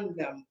return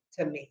them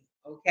to me,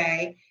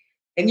 okay?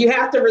 And you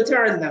have to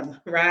return them,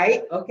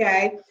 right?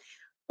 Okay.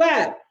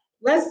 But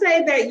let's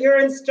say that your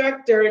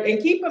instructor, and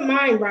keep in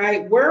mind,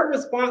 right, we're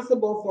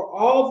responsible for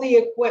all the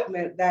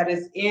equipment that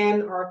is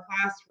in our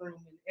classroom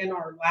and in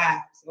our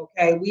labs,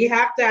 okay? We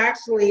have to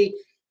actually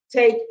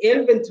take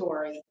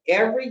inventory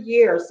every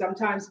year,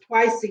 sometimes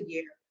twice a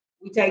year.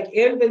 We take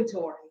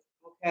inventory,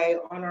 okay,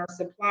 on our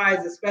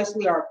supplies,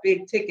 especially our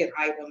big ticket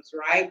items,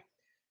 right?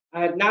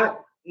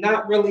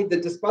 Not really the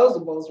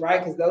disposables, right?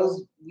 Because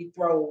those we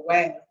throw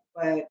away,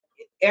 but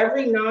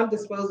every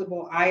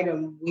non-disposable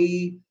item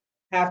we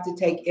have to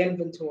take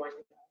inventory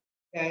of,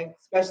 okay?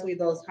 Especially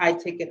those high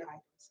ticket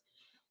items.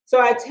 So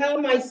I tell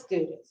my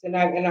students, and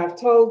I've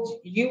told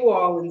you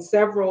all in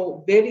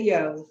several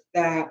videos,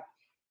 that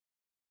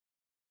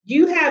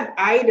you have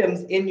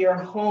items in your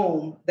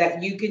home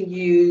that you can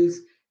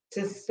use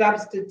to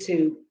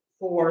substitute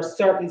for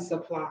certain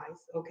supplies,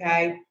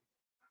 okay?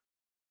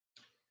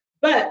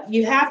 But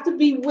you have to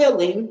be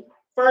willing,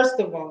 first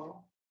of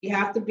all, you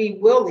have to be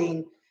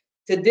willing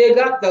to dig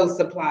up those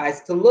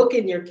supplies, to look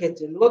in your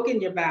kitchen, look in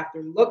your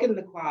bathroom, look in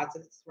the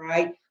closets,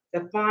 right?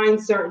 To find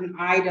certain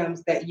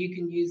items that you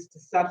can use to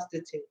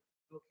substitute,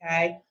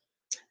 okay?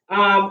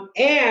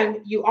 And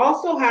you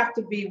also have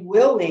to be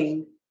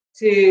willing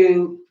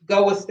to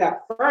go a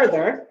step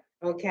further,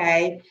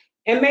 okay?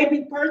 And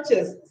maybe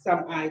purchase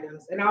some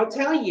items. And I'll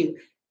tell you,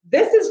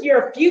 this is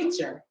your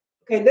future,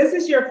 okay? This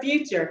is your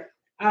future.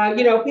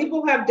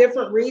 People have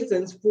different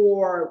reasons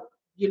for,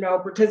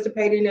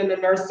 participating in the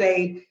nurse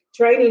aid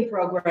training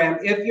program.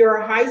 If you're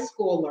a high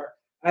schooler,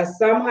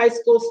 some high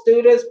school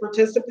students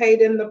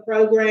participate in the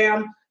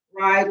program,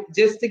 right,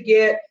 just to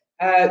get,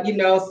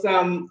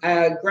 some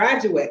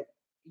graduate,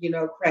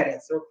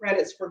 credits or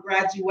credits for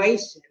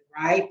graduation,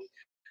 right?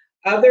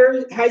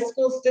 Other high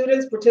school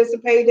students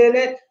participate in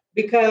it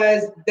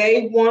because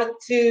they want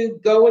to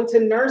go into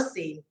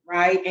nursing,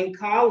 right, in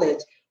college.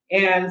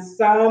 And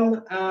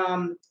some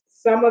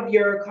of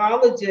your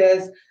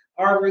colleges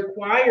are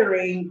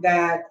requiring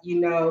that,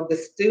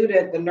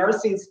 the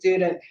nursing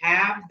student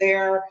have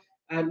their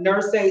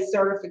nurse aid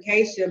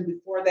certification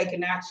before they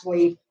can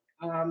actually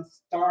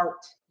start,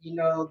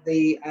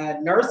 the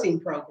nursing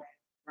program,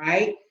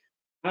 right?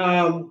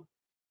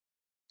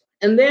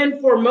 And then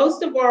for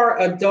most of our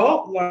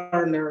adult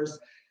learners,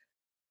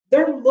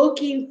 they're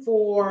looking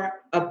for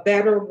a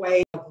better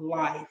way of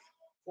life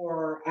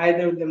for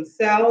either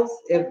themselves,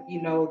 if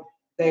you know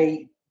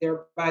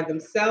they're by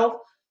themselves,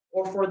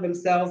 or for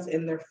themselves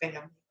and their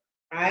family,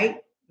 right?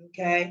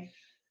 Okay.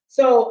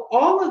 So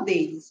all of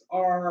these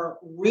are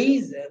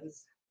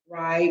reasons,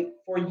 right,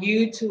 for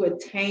you to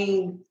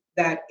attain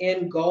that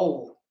end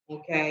goal.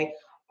 Okay.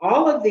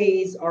 All of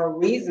these are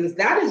reasons.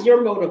 That is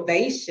your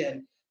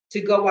motivation to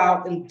go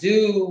out and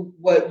do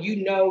what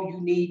you know you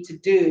need to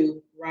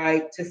do,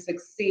 right, to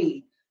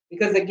succeed.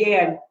 Because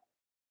again,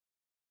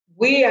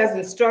 we as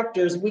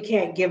instructors, we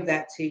can't give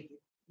that to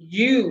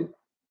you.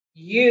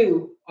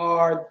 You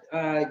are,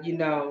 are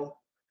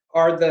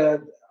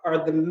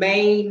the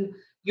main.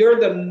 You're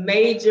the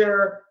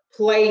major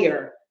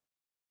player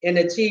in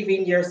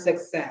achieving your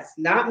success.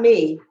 Not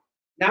me,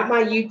 not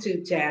my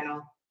YouTube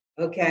channel,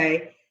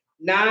 okay?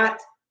 Not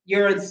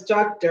your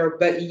instructor,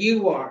 but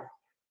you are.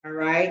 All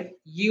right,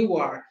 you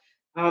are.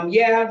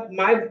 Yeah,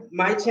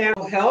 my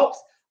channel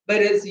helps,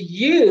 but it's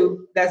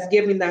you that's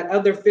giving that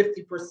other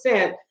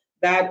 50%.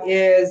 That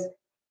is,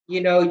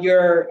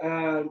 you're,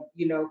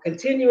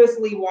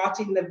 continuously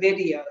watching the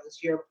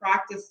videos. You're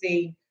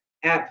practicing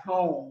at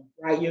home,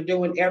 right? You're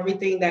doing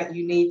everything that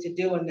you need to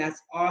do, and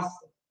that's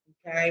awesome.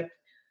 Okay,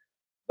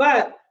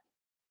 but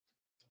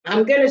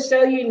I'm going to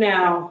show you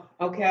now,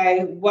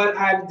 okay, what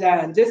I've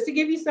done, just to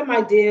give you some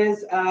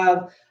ideas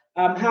of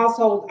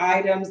household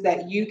items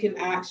that you can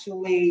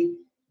actually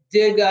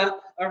dig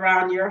up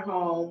around your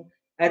home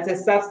as a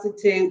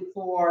substitute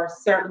for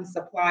certain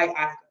supply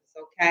items,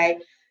 okay?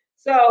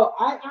 So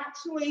I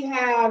actually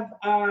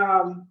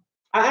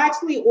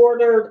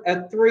ordered a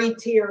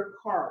 3-tier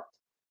cart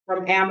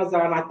from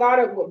Amazon. I thought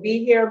it would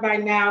be here by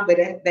now, but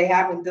they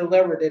haven't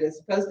delivered it. It's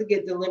supposed to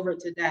get delivered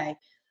today.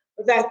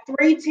 That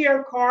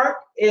 3-tier cart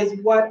is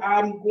what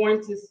I'm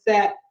going to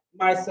set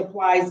my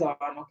supplies on.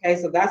 Okay,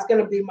 so that's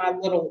going to be my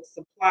little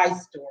supply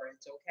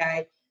storage.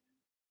 Okay.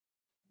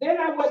 Then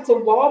I went to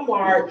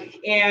Walmart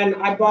and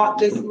I bought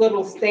this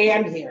little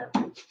stand here.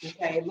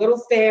 Okay, little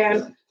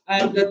stand.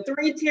 The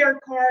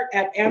 3-tier cart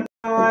at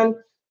Amazon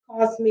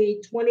cost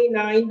me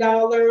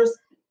 $29.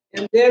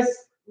 And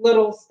this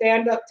little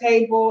stand-up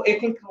table, it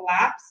can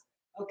collapse.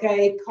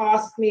 Okay,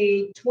 cost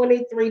me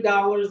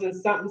 $23 and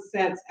something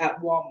cents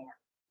at Walmart.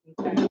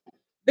 Okay.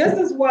 This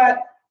is what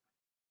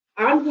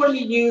I'm going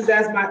to use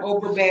as my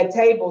overbed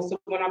table. So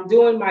when I'm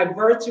doing my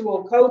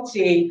virtual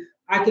coaching,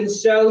 I can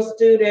show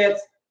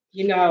students,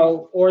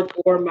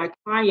 or my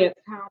clients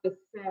how to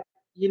set,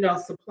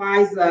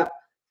 supplies up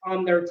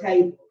on their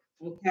table.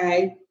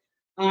 Okay.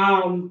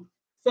 So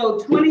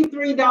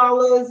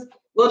 $23,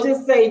 we'll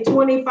just say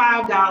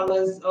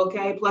 $25,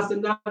 okay, plus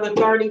another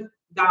 $30.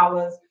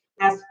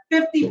 That's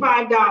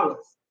 $55.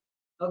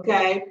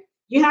 Okay.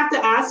 You have to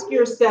ask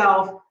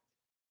yourself,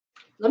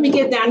 let me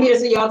get down here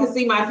so y'all can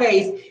see my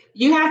face.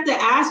 You have to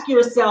ask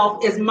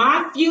yourself, is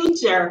my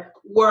future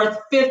worth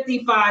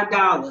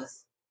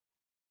 $55?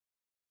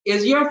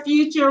 Is your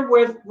future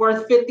worth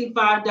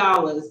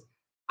 $55?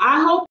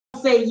 I hope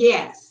you say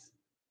yes.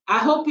 I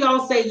hope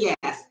y'all say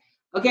yes.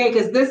 Okay,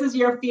 because this is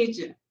your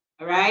future.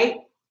 All right.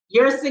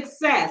 Your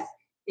success.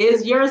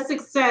 Is your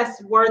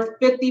success worth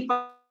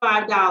 $55?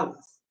 I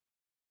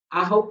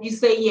hope you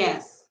say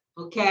yes.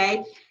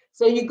 Okay.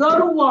 So you go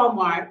to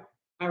Walmart,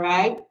 all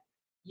right.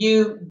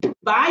 You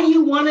buy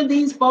you one of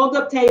these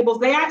fold-up tables.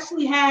 They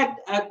actually had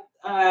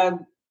a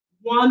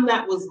one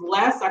that was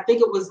less. I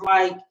think it was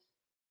like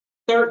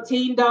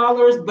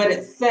 $13, but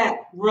it's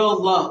set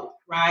real low,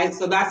 right?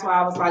 So that's why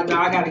I was like, no,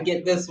 I got to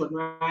get this one,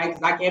 right?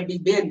 Because I can't be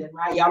bending,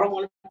 right? Y'all don't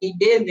want to be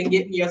bending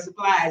getting your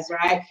supplies,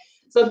 right?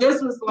 So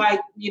this was like,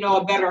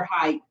 a better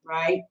height,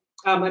 right?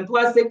 And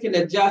plus it can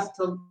adjust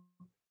to,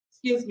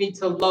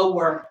 to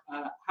lower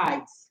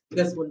heights.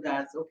 This one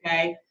does,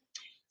 okay?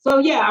 So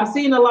yeah, I'm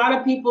seeing a lot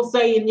of people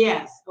saying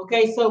yes.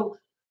 Okay, so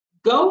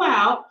go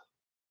out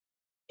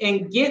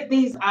and get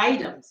these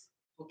items,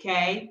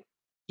 okay?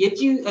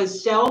 Get you a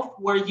shelf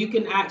where you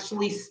can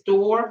actually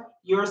store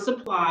your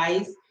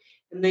supplies,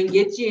 and then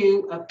get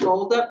you a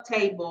fold-up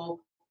table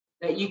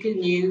that you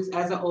can use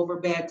as an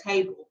overbed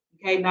table.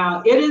 Okay,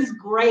 now it is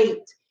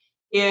great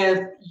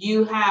if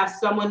you have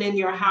someone in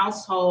your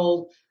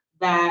household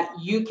that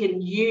you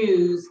can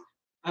use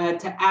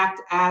to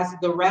act as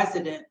the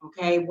resident,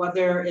 okay?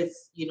 Whether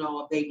it's,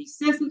 a baby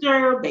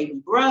sister,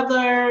 baby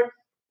brother,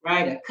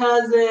 right? A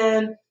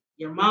cousin,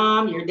 your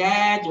mom, your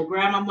dad, your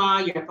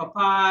grandmama, your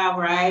papa,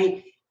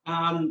 right?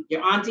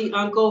 Your auntie,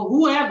 uncle,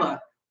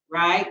 whoever,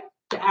 right?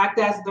 To act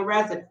as the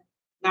resident.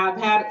 Now, I've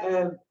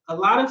had a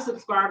lot of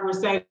subscribers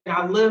say,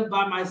 I live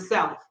by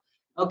myself,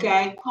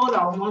 okay? Hold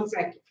on one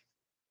second.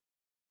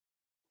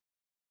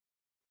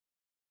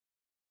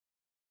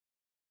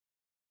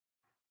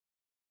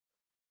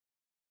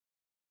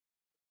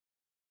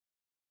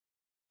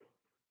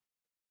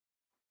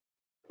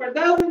 For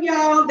those of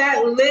y'all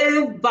that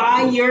live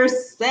by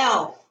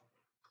yourself,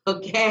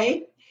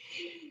 okay,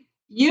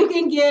 you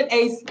can get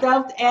a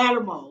stuffed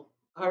animal,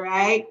 all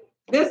right?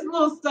 This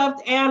little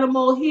stuffed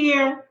animal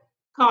here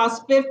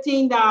costs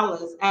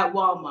 $15 at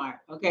Walmart,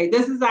 okay?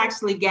 This is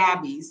actually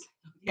Gabby's,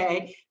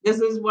 Okay, this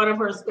is one of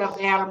her stuffed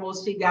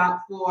animals she got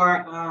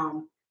for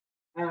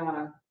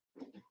uh,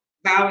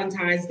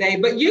 Valentine's Day.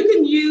 But you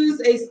can use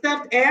a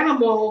stuffed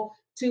animal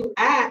to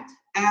act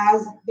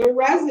as the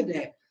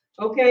resident.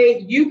 Okay,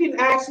 you can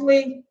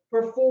actually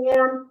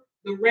perform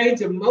the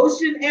range of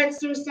motion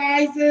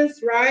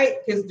exercises, right?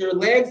 Because their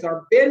legs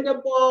are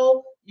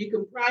bendable. You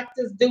can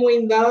practice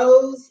doing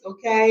those,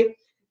 okay?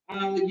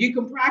 You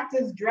can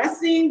practice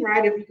dressing,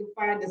 right? If you can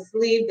find a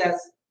sleeve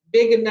that's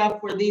big enough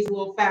for these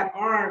little fat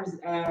arms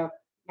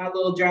my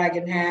little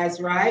dragon has,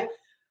 right?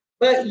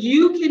 But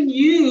you can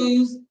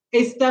use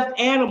a stuffed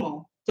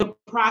animal to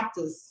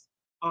practice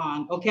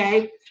on,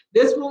 okay?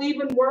 This will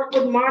even work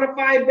with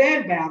modified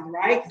bed bath,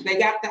 right? They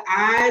got the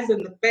eyes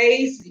and the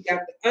face, you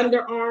got the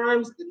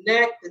underarms, the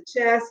neck, the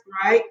chest,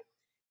 right?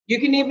 You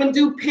can even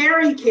do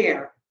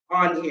peri-care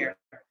on here,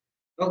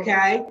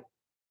 okay?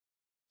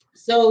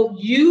 So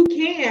you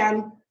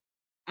can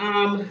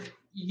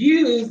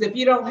use, if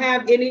you don't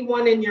have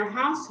anyone in your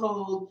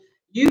household,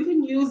 you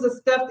can use a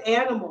stuffed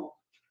animal,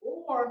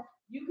 or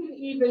you can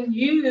even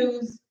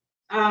use,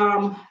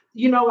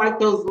 like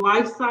those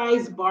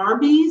life-size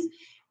Barbies.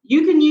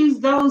 You can use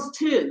those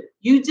too.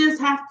 You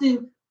just have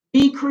to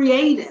be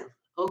creative,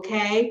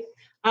 okay?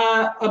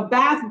 A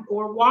bath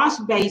or wash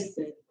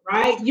basin,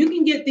 right? You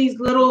can get these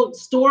little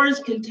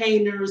storage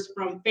containers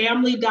from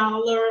Family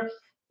Dollar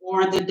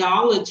or the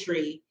Dollar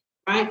Tree,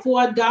 right,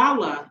 for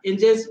 $1, and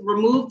just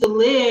remove the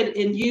lid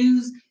and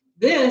use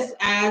this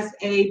as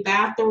a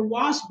bath or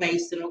wash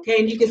basin, okay?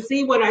 And you can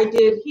see what I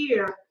did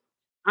here.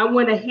 I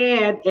went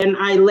ahead and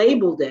I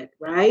labeled it,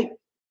 right?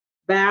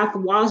 Bath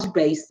wash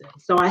basin.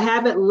 So I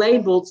have it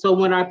labeled, so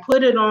when I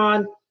put it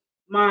on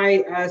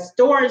my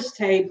storage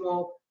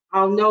table,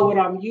 I'll know what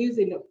I'm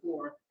using it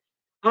for.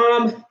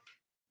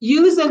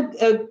 Use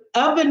a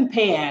oven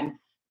pan,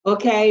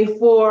 okay,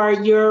 for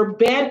your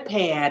bed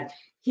pan.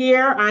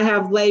 Here I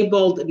have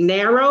labeled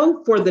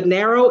narrow for the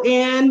narrow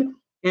end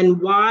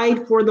and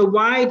wide for the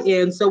wide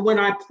end. So when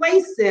I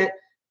place it,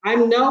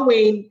 I'm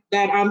knowing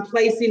that I'm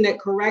placing it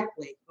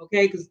correctly,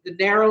 okay? Because the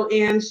narrow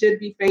end should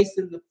be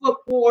facing the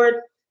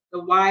footboard,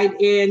 the wide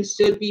end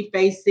should be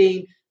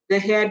facing the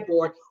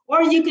headboard.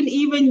 Or you can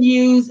even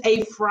use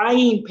a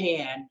frying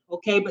pan,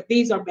 okay? But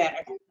these are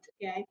better,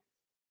 okay?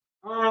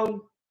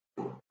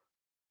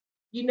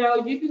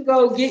 You can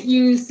go get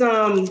you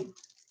some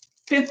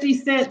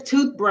 50-cent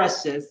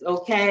toothbrushes,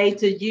 okay,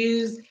 to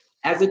use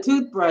as a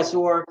toothbrush,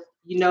 or,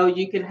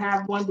 you can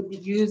have one to be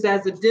used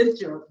as a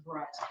denture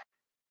brush.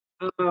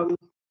 Um,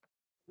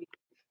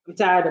 I'm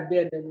tired of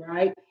bending,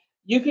 right?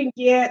 You can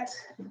get,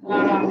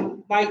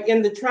 like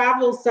in the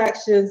travel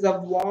sections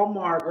of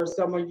Walmart or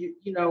somewhere,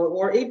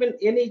 or even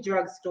any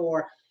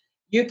drugstore,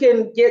 you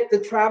can get the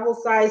travel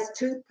size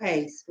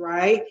toothpaste,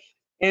 right?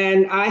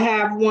 And I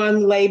have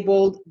one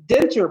labeled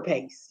denture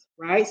paste,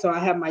 right? So I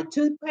have my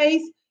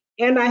toothpaste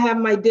and I have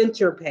my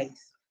denture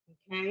paste,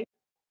 okay?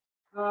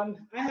 I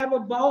have a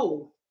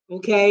bowl,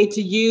 okay,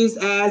 to use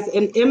as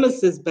an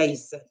emesis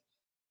basin,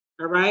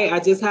 all right? I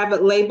just have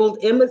it labeled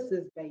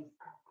emesis basin.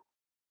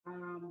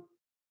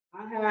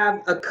 I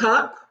have a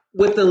cup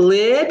with a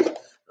lid,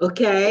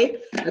 okay?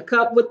 A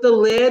cup with the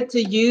lid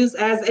to use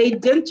as a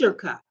denture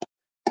cup,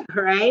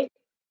 all right?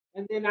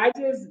 And then I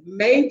just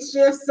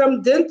makeshift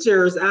some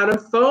dentures out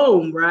of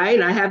foam, right?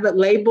 I have it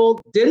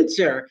labeled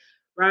denture,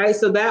 right?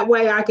 So that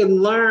way I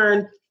can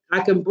learn,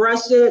 I can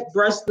brush it,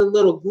 brush the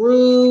little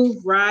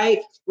groove,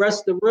 right? Brush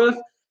the roof,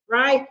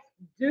 right?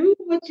 Do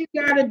what you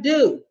got to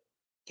do,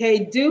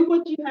 okay? Do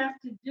what you have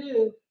to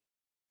do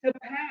to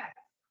pass,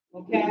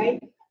 okay?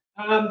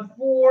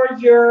 For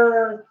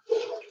your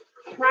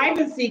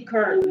privacy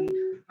curtain,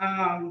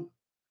 I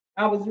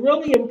was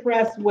really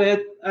impressed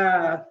with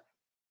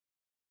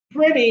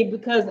Pretty,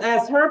 because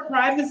as her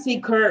privacy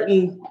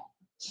curtain,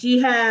 she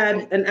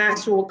had an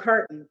actual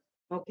curtain,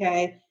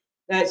 okay,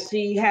 that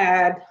she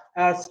had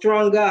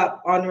strung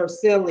up on her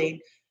ceiling.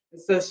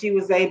 And so she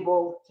was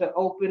able to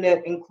open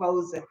it and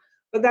close it.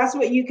 But that's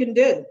what you can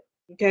do,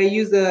 okay?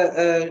 Use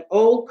an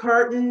old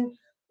curtain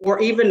or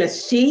even a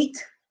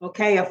sheet,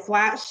 okay, a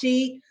flat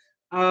sheet,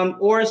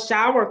 or a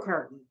shower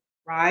curtain,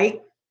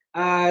 right,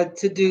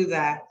 to do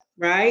that,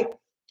 right?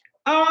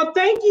 Oh,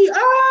 thank you.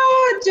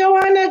 Oh,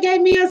 Joanna gave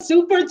me a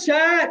super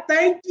chat.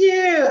 Thank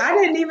you. I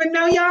didn't even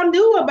know y'all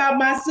knew about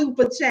my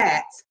super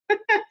chats.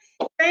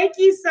 Thank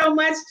you so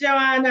much,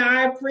 Joanna.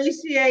 I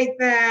appreciate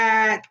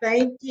that.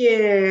 Thank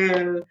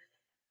you.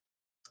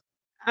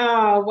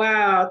 Oh,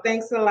 wow.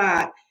 Thanks a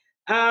lot.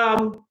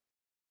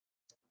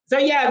 So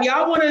yeah, if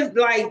y'all want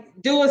to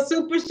do a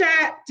super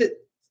chat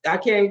I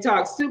can't even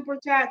talk, super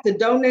chat to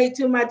donate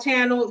to my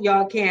channel,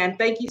 y'all can.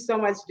 Thank you so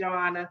much,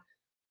 Joanna.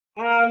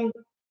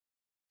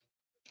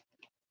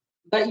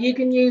 But you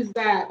can use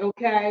that,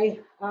 okay?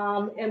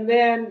 And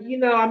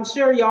then, I'm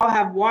sure y'all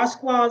have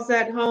washcloths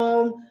at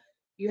home.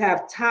 You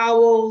have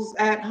towels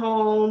at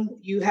home.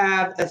 You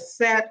have a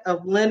set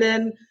of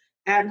linen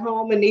at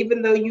home. And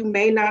even though you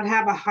may not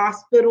have a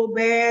hospital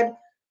bed,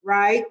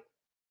 right?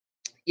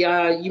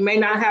 Yeah, you may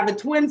not have a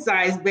twin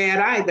size bed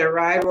either,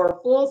 right? Or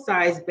a full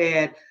size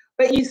bed,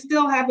 but you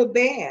still have a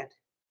bed,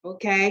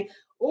 Okay.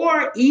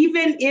 Or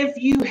even if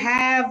you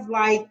have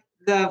like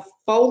the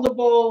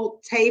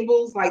foldable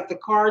tables, like the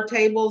card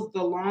tables,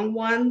 the long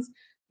ones,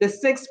 the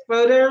 6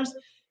 footers,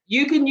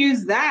 you can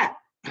use that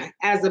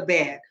as a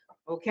bed.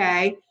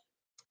 Okay.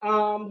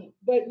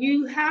 But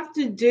you have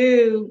to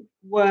do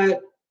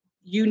what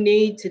you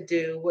need to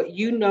do, what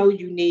you know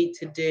you need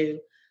to do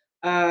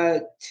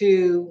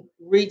to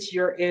reach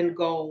your end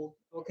goal.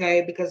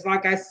 Okay. Because,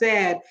 like I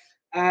said,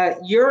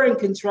 you're in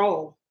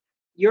control.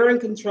 You're in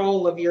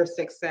control of your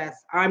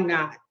success. I'm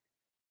not.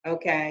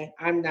 Okay.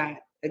 I'm not.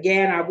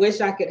 Again, I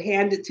wish I could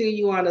hand it to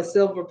you on a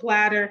silver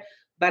platter,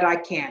 but I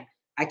can't.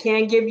 I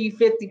can't give you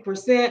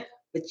 50%,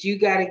 but you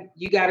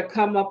gotta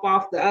come up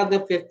off the other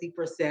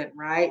 50%,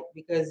 right?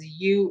 Because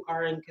you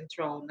are in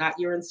control, not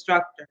your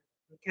instructor.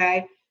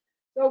 Okay.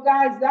 So,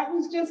 guys, that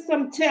was just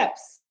some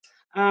tips,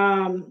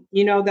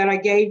 that I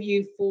gave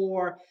you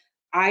for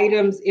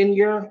items in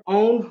your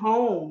own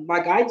home.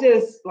 Like I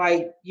just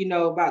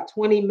about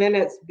 20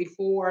 minutes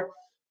before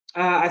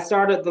I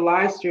started the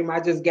live stream, I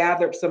just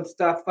gathered some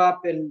stuff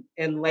up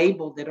and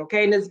labeled it.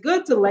 Okay, and it's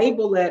good to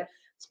label it,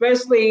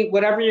 especially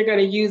whatever you're going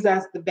to use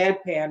as the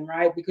bedpan,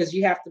 right? Because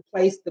you have to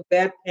place the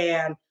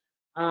bedpan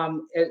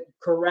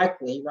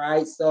correctly,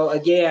 right? So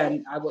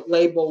again, I would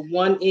label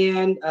one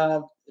end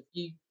of, if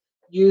you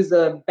use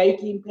a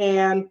baking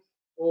pan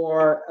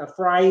or a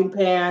frying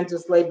pan,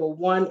 just label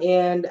one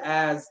end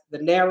as the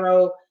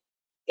narrow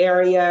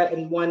area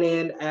and one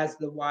end as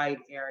the wide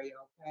area.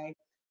 Okay.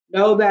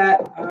 Know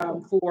that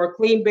for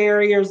clean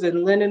barriers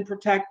and linen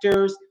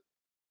protectors,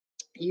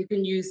 you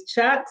can use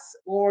chucks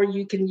or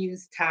you can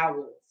use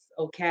towels.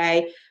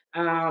 Okay.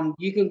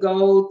 You can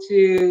go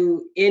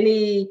to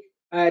any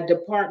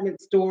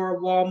department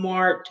store,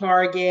 Walmart,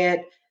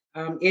 Target,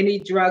 any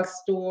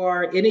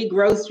drugstore, any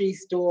grocery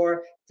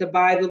store to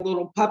buy the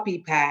little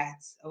puppy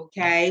pads.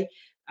 Okay.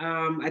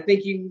 I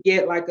think you can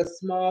get like a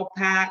small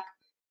pack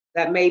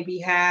that maybe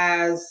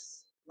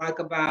has like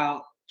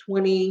about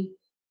 20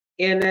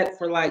 in it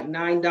for like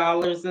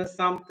 $9 or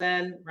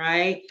something,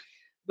 right?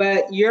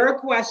 But your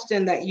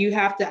question that you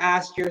have to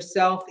ask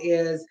yourself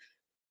is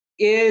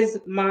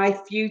my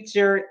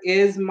future,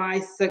 is my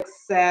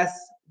success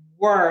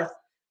worth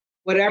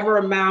whatever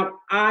amount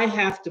I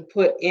have to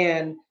put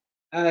in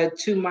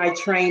to my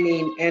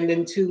training and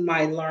into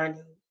my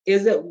learning?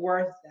 Is it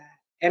worth that?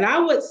 And I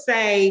would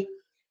say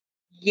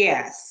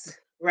yes,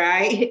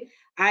 right?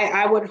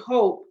 I would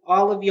hope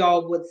all of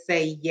y'all would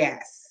say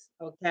yes.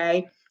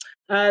 Okay.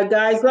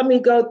 Guys, let me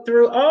go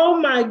through. Oh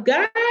my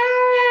gosh.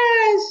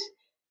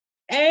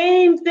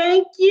 Aim,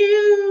 thank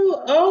you.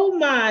 Oh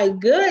my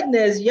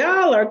goodness.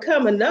 Y'all are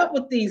coming up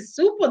with these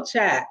super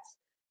chats.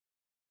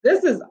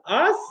 This is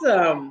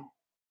awesome.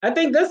 I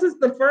think this is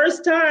the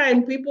first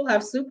time people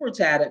have super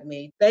chatted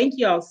me. Thank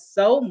y'all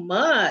so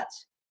much.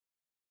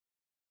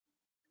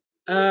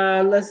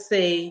 Let's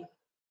see.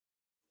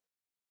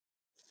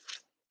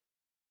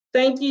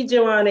 Thank you,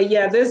 Joanna.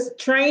 Yeah, this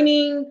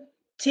training,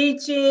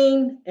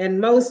 teaching, and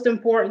most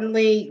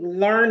importantly,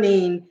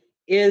 learning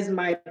is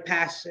my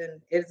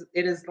passion. It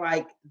is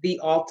like the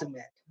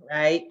ultimate,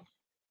 right?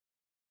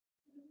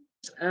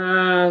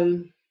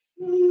 Um,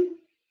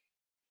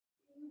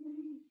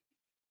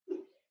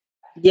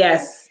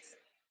 yes.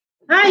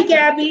 Hi,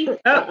 Gabby.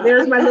 Oh,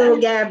 there's my little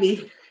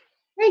Gabby.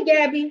 Hey,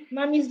 Gabby.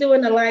 Mommy's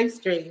doing a live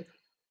stream.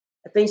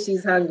 I think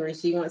she's hungry.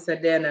 She wants her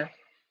dinner.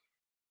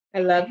 I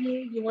love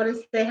you. You want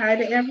to say hi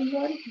to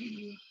everyone?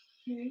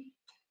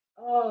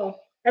 Oh,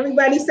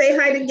 everybody say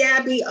hi to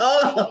Gabby.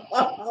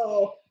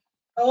 Oh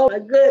my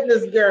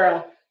goodness,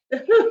 girl.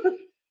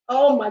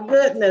 Oh my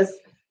goodness.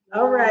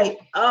 All right.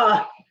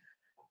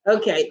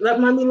 Okay.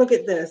 Let mommy look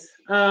at this.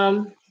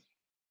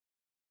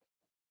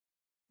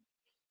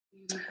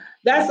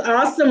 That's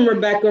awesome,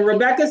 Rebecca.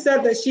 Rebecca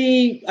said that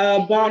she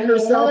bought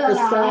herself a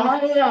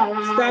soft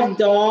stuffed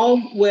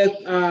doll with,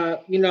 long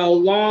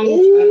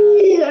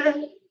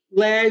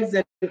legs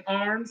and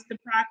arms to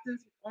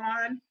practice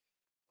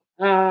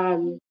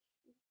on.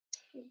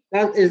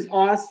 That is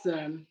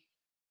awesome.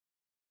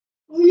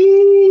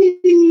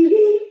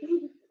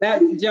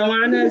 That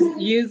Joanna's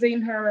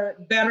using her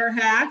better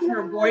half,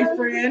 her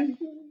boyfriend.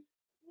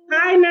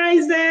 Hi,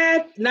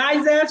 Nizeth.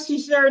 Nizeth, she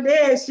sure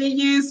did. She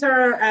used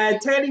her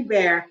teddy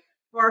bear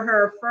for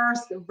her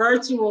first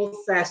virtual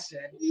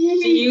session.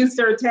 She used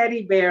her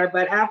teddy bear,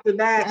 but after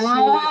that, she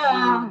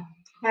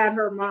had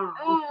her mom.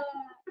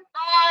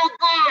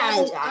 Okay,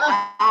 hold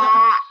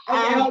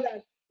on.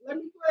 Let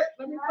me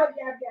put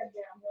Gab down.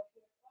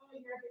 Oh,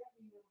 you're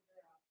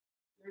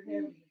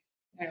heavy.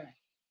 All right.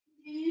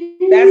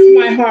 That's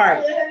my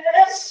heart.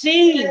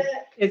 She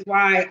is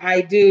why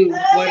I do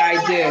what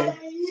I do.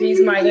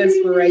 She's my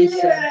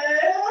inspiration.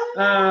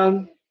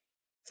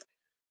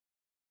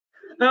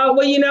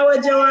 Well, you know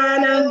what,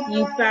 Joanna?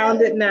 You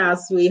found it now,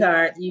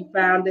 sweetheart. You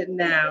found it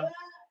now.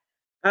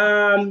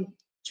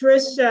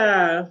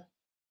 Trisha,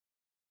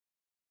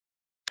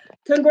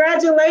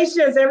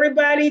 congratulations,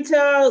 everybody.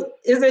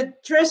 Is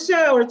it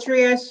Trisha or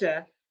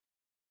Triesha?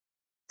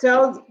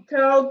 Tell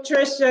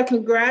Trisha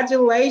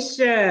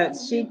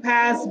congratulations. She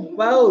passed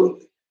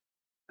both.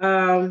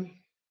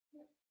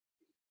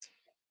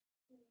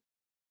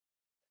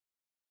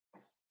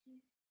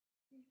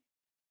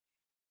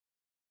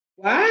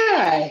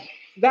 Why?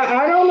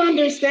 I don't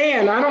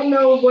understand. I don't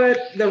know what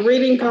the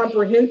reading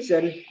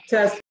comprehension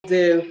test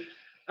do.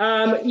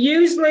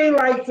 Usually,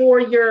 like for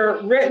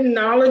your written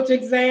knowledge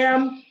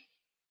exam,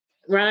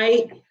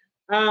 right?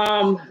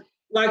 Um,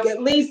 like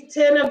at least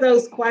 10 of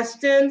those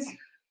questions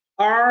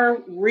are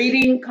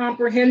reading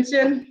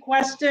comprehension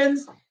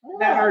questions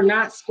that are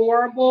not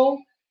scoreable.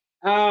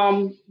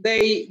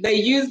 They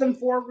use them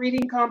for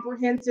reading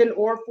comprehension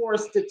or for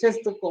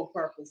statistical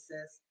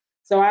purposes.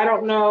 So I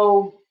don't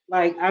know,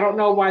 like I don't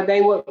know why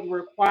they would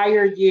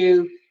require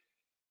you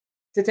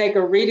to take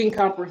a reading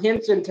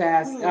comprehension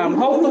test.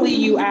 Hopefully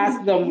you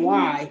ask them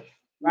why,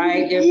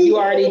 right? If you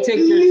already took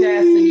your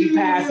test and you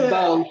passed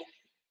both.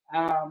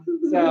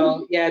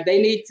 So yeah,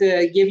 they need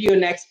to give you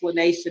an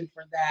explanation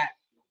for that,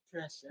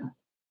 Trisha.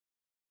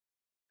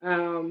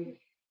 Um,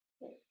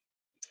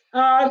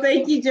 oh,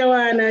 thank you,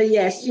 Joanna.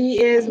 Yes, she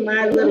is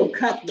my little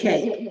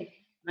cupcake,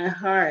 my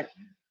heart.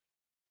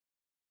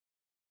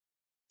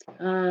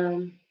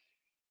 Um,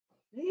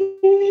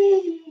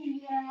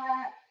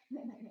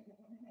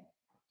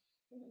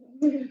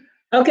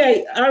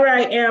 okay, all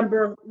right,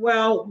 Amber.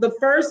 Well, the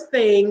first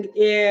thing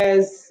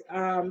is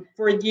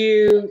for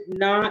you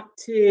not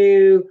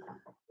to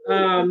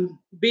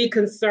be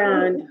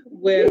concerned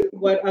with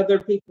what other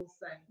people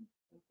say.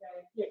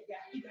 Okay,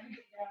 you gotta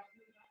get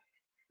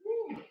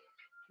down.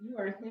 You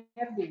are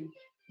heavy.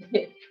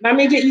 Let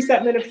me get you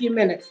something in a few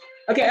minutes.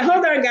 Okay,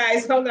 hold on,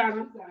 guys. Hold on.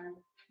 I'm sorry.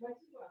 What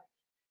you want?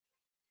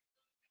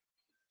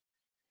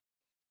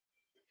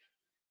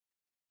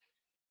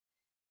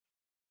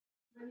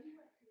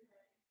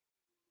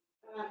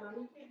 Mommy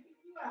can pick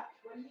you up.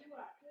 What do you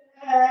want?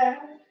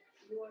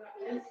 You want an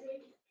ice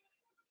cream?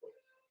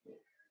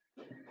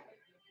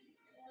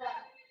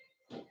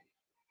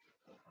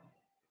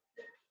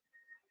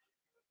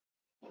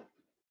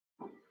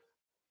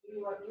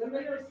 You want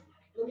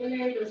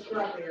lemonade or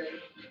strawberry?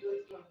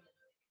 Which one?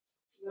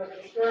 You want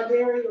the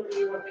strawberry or do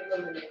you want the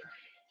lemonade?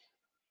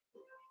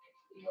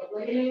 You want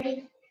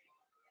lemonade?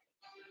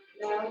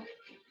 No?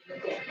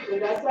 Okay. So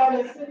that's all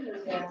that's in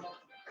there now.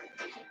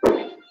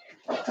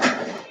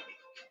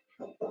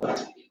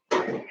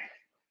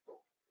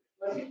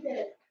 What you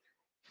said?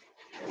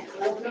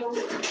 Let know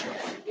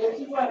what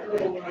you want,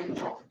 little one.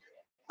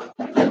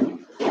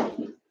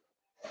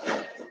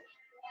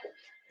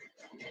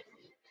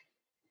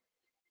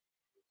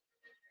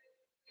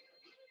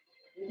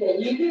 Okay,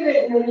 you get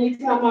it and then you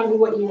tell mommy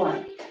what you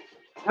want.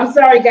 I'm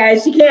sorry,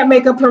 guys. She can't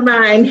make up her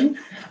mind.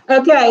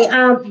 Okay,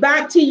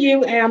 back to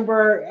you,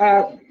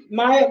 Amber.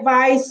 My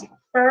advice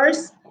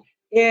first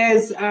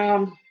is,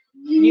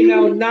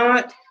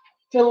 not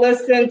to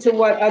listen to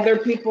what other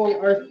people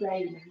are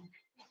saying.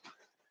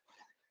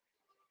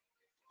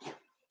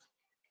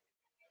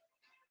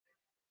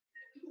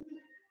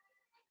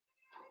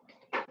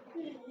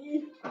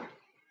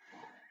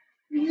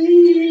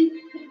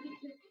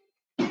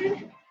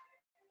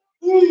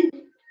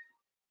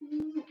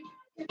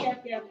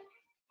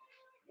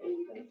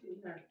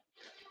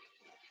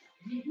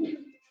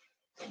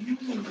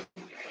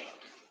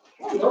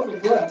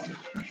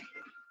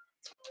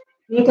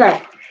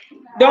 Okay.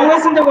 Don't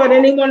listen to what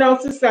anyone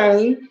else is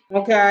saying.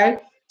 Okay.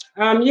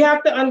 You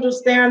have to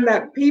understand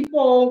that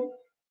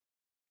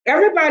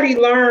everybody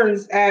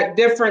learns at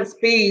different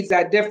speeds,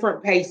 at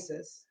different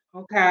paces.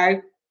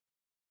 Okay.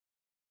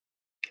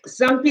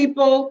 Some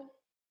people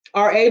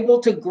are able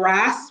to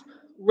grasp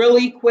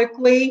really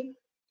quickly,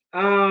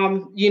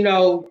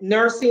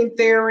 nursing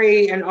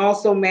theory and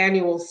also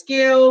manual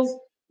skills,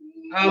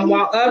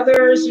 while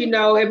others,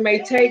 it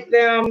may take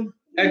them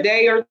a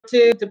day or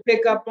two to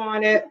pick up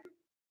on it.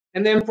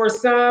 And then for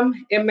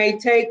some, it may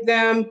take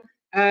them,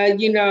 to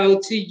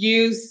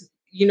use,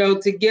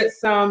 to get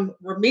some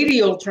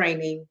remedial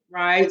training,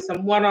 right?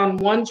 Some one on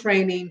one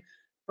training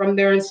from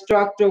their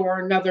instructor or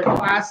another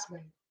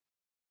classmate.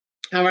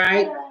 All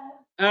right.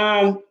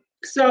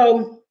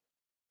 So,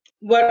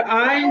 what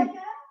I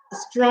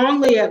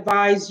strongly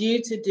advise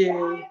you to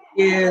do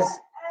is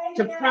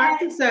to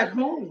practice at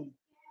home.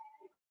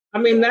 I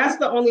mean, that's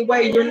the only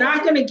way. You're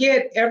not going to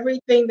get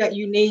everything that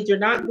you need. You're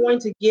not going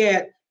to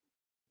get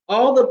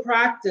all the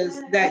practice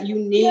that you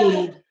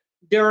need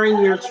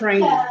during your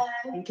training.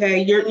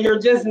 Okay, you're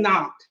just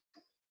not.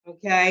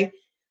 Okay.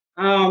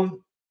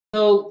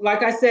 So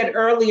like I said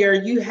earlier,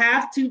 you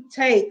have to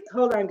take.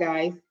 Hold on,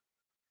 guys.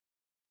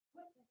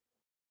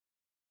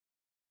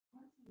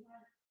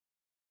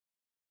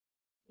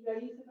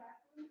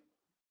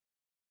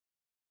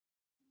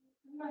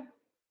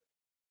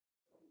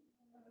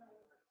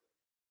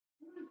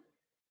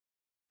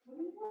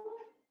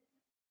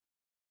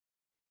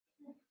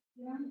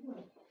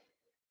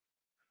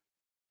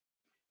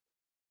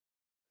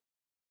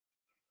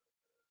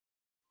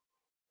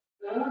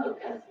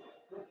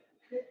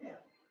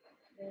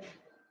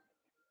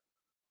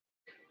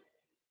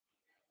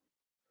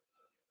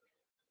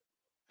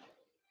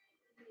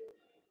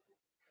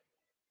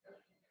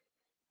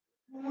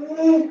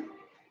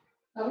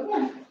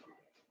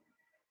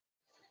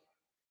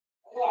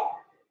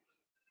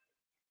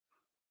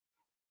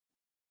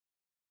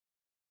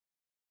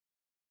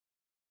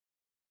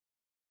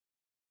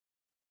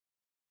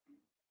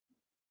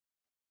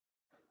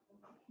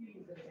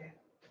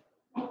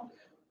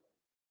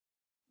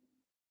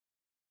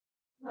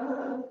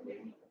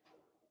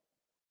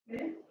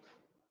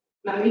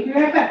 Let me be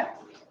right back.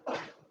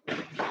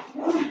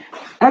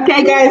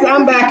 Okay, guys,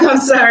 I'm back. I'm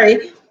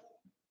sorry.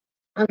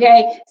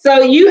 Okay,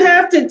 so you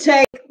have to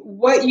take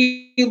what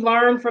you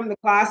learn from the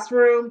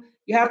classroom,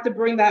 you have to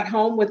bring that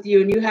home with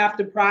you and you have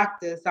to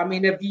practice. I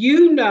mean, if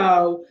you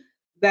know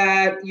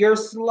that you're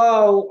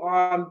slow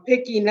on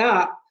picking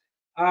up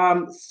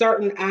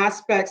certain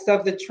aspects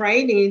of the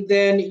training,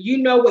 then you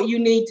know what you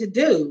need to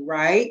do,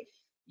 right?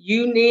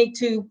 You need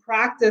to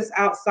practice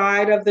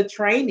outside of the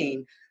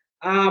training.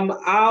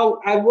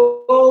 I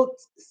will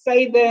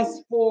say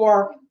this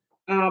for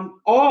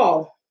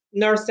all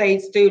nurse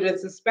aid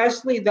students,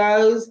 especially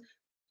those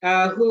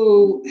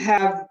who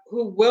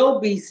will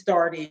be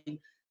starting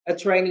a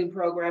training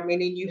program,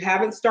 meaning you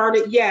haven't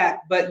started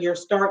yet, but your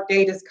start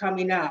date is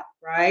coming up,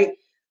 right?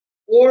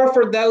 Or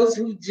for those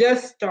who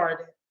just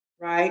started,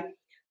 right?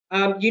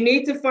 You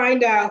need to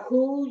find out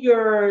who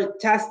your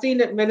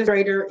testing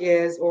administrator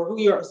is, or who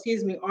your,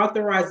 excuse me,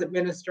 authorized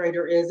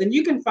administrator is, and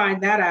you can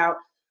find that out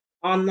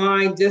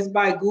online just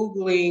by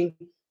Googling,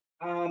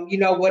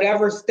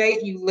 whatever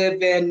state you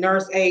live in,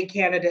 nurse aid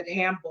candidate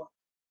handbook,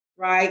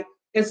 right?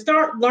 And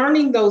start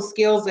learning those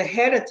skills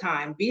ahead of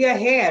time. Be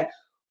ahead.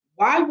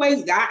 Why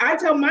wait? I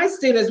tell my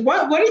students,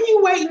 what are you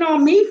waiting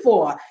on me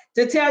for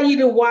to tell you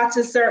to watch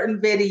a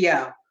certain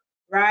video,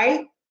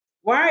 right?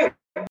 Why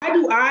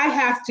do I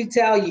have to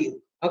tell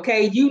you?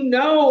 Okay, you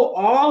know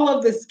all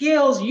of the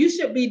skills. You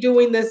should be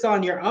doing this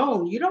on your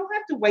own. You don't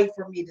have to wait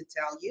for me to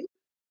tell you,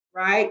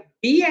 right?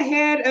 Be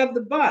ahead of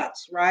the bunch,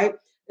 right?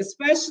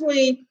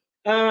 Especially,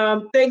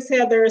 thanks,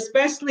 Heather,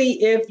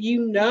 especially if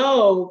you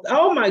know,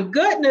 oh my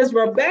goodness,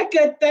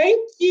 Rebecca,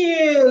 thank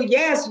you.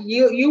 Yes,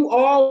 you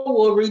all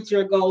will reach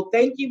your goal.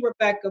 Thank you,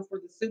 Rebecca, for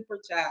the super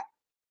chat.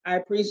 I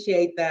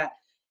appreciate that.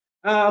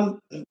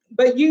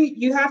 But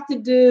you have to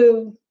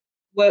do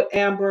what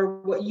Amber,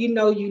 what you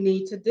know you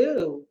need to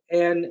do,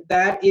 and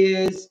that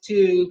is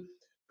to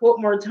put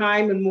more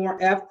time and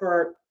more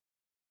effort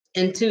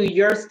into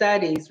your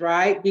studies,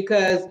 right?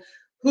 Because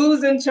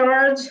who's in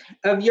charge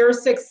of your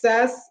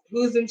success?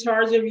 Who's in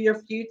charge of your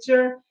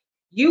future?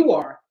 You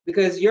are,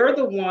 because you're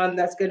the one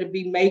that's going to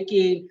be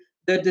making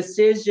the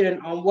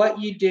decision on what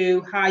you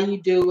do, how you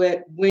do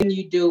it, when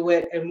you do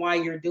it, and why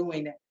you're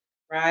doing it,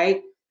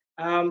 right?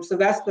 So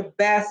that's the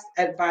best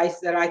advice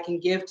that I can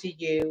give to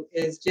you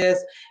is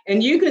just,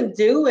 and you can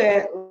do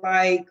it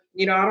like,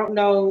 I don't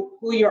know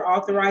who your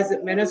authorized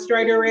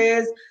administrator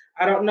is.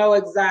 I don't know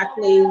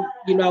exactly,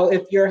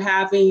 if you're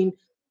having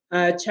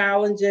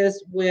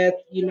challenges with,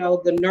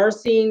 the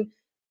nursing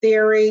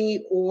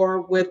theory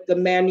or with the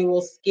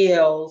manual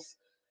skills.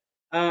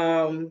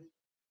 Um,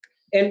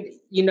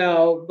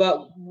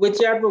 but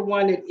whichever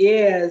one it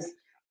is,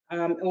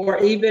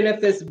 or even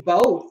if it's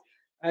both,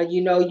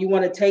 you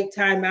want to take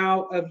time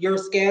out of your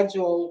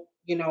schedule,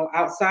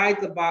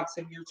 outside the box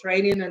of your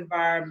training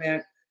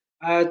environment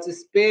to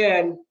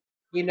spend,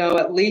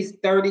 at least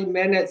 30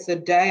 minutes a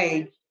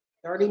day,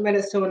 30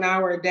 minutes to an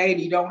hour a day.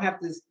 You don't have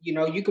to,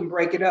 you can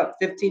break it up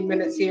 15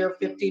 minutes here,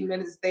 15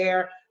 minutes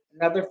there,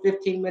 another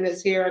 15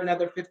 minutes here,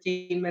 another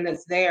 15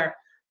 minutes there.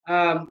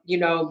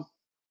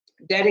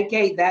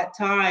 Dedicate that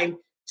time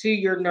to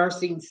your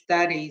nursing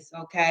studies,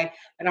 okay?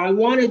 And I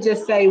want to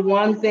just say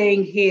one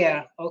thing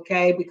here,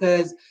 okay?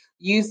 Because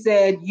you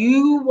said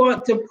you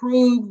want to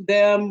prove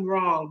them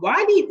wrong.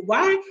 Why,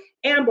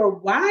 Amber,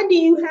 why do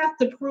you have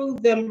to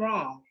prove them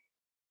wrong?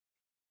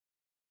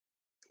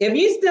 If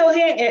you still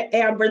here,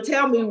 Amber,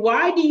 tell me,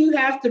 why do you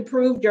have to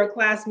prove your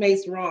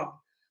classmates wrong?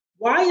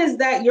 Why is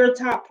that your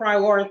top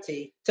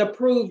priority, to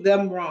prove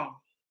them wrong?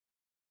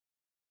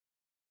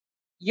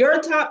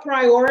 Your top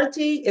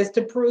priority is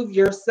to prove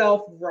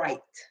yourself right.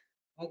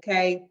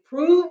 Okay.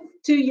 Prove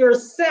to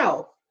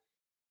yourself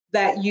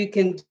that you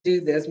can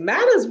do this.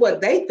 Matters what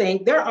they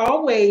think.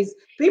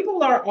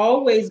 People are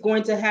always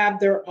going to have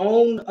their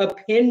own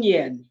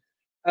opinion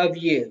of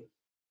you.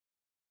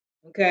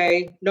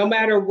 Okay. No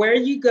matter where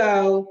you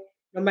go,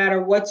 no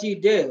matter what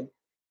you do,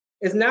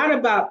 it's not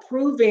about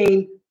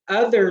proving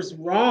others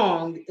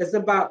wrong, it's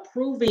about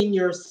proving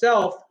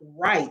yourself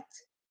right.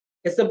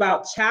 It's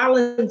about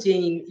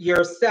challenging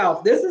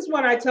yourself. This is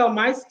what I tell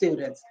my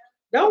students.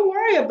 Don't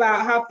worry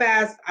about how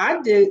fast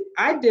I did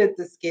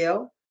the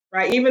skill,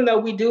 right? Even though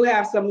we do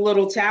have some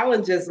little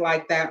challenges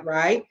like that,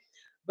 right?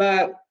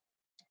 But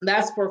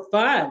that's for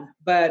fun.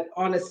 But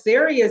on a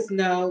serious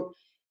note,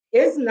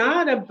 it's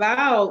not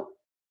about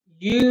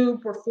you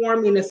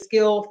performing a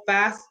skill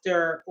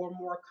faster or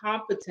more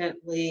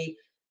competently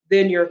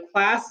than your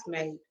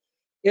classmate.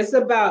 It's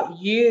about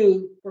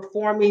you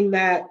performing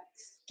that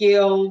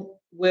skill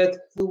with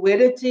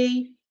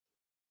fluidity,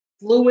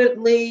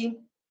 fluently,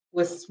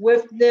 with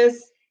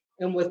swiftness,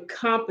 and with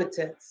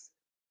competence.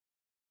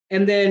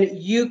 And then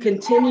you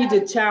continue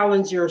to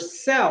challenge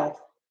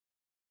yourself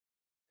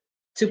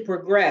to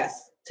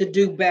progress, to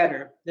do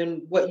better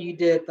than what you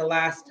did the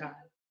last time.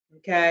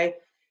 Okay.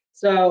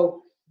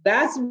 So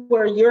that's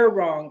where you're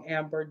wrong,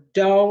 Amber.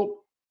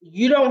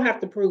 You don't have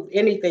to prove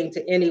anything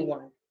to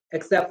anyone.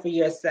 except for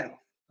yourself.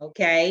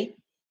 Okay.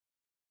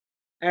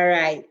 All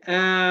right.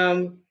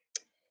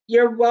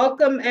 You're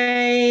welcome,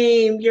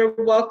 Aim. You're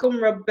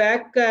welcome,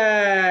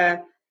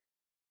 Rebecca.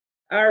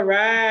 All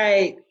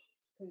right.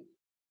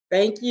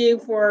 Thank you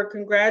for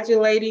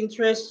congratulating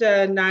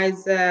Trisha,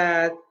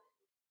 Niza.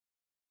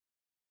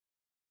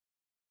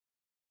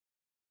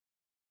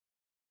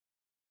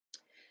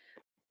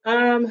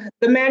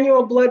 The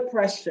manual blood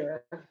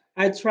pressure.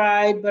 I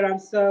tried, but I'm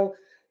so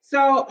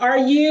are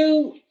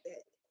you,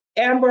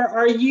 Amber,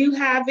 are you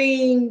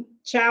having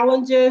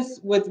challenges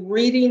with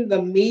reading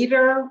the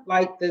meter,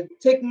 like the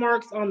tick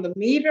marks on the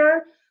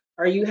meter?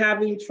 Are you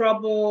having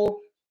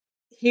trouble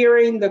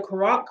hearing the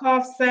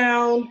Karatkoff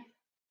sound?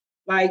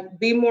 Like,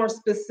 be more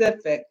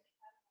specific.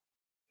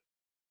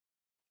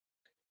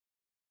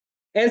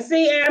 And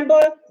see,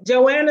 Amber,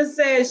 Joanna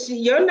says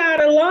you're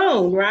not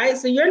alone, right?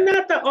 So you're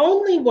not the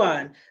only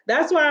one.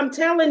 That's why I'm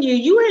telling you,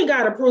 you ain't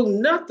got to prove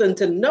nothing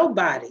to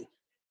nobody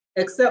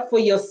except for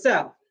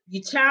yourself.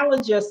 You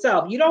challenge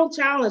yourself. You don't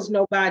challenge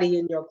nobody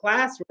in your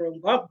classroom.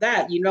 Bump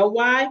that. You know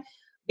why?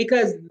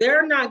 Because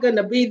they're not going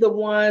to be the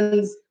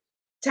ones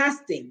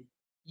testing.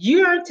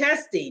 You're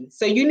testing.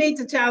 So you need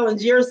to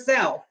challenge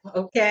yourself.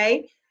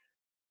 Okay.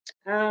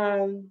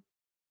 Um,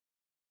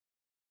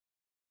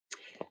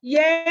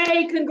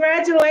 Yay,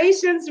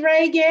 congratulations,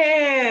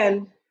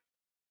 Reagan.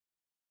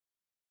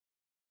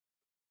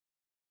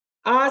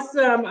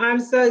 Awesome. I'm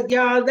so,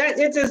 y'all, that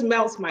it just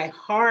melts my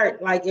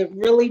heart. Like it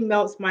really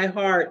melts my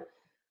heart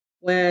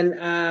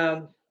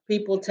when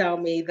people tell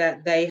me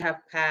that they have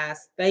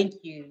passed.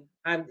 Thank you.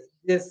 I'm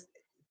just,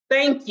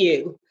 thank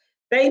you.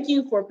 Thank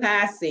you for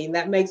passing.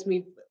 That makes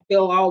me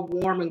feel all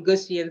warm and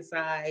gushy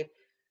inside.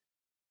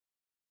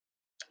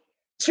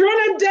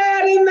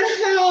 Trinidad in the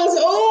house.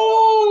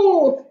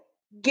 Oh,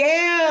 Gail,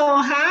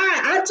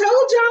 hi. I told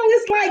y'all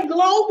it's like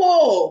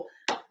global.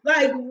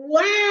 Like,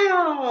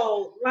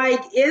 wow.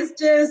 Like, it's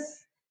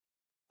just,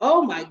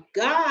 oh my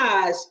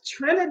gosh,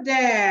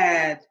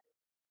 Trinidad.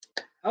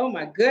 Oh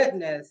my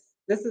goodness.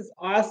 This is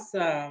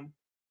awesome.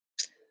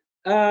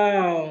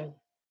 Um,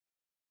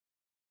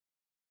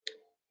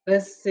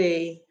 let's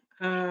see.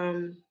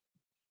 Um,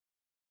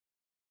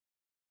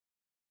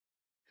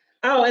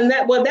 Oh, and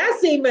that, well,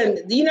 that's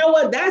even, you know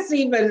what? That's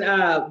even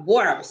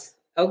worse.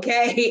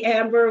 Okay,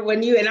 Amber,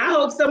 when you, and I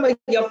hope some of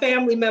your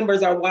family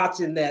members are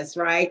watching this,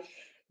 right?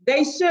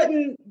 They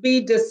shouldn't be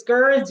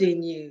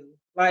discouraging you,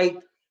 like,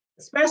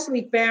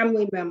 especially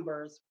family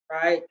members,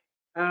 right?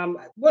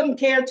 Wouldn't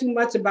care too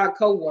much about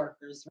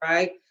coworkers,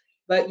 right?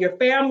 But your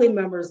family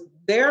members,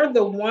 they're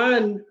the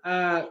one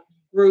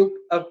group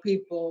of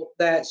people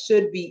that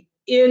should be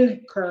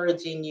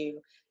encouraging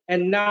you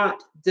and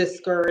not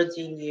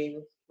discouraging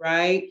you,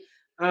 right?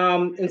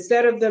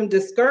 Instead of them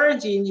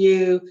discouraging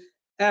you,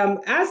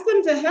 ask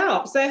them to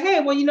help. Say, hey,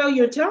 well, you know,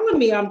 you're telling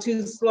me I'm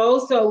too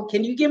slow. So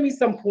can you give me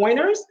some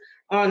pointers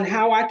on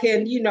how I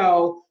can, you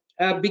know,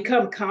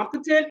 become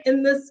competent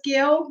in this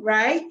skill,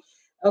 right?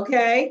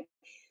 Okay.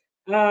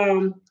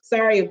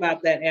 Sorry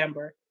about that,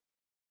 Amber.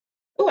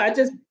 Oh,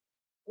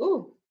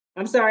 oh,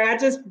 I'm sorry. I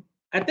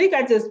think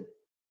I just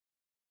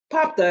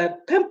popped a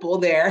pimple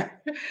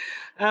there.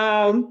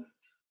 I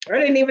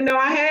didn't even know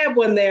I had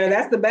one there.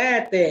 That's the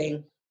bad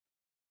thing.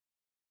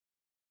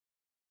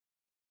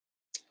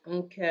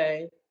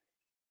 Okay.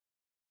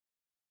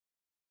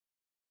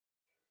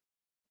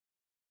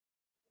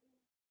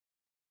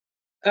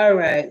 All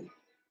right.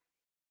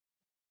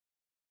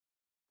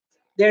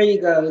 There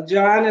you go.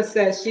 Joanna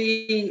says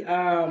she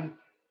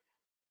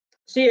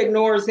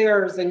ignores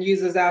hers and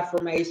uses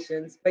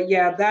affirmations. But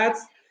yeah,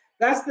 that's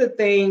the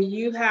thing.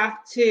 You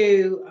have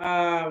to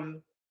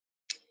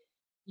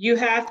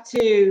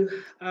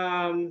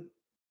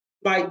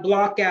like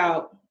block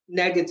out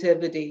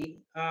negativity.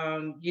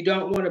 You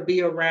don't want to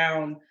be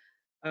around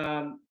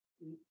um,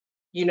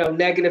 you know,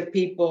 negative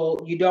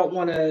people. You don't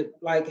want to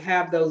like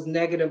have those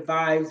negative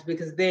vibes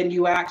because then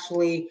you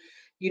actually,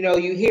 you know,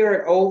 you hear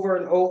it over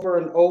and over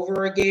and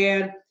over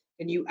again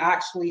and you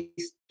actually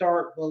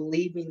start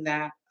believing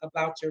that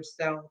about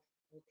yourself.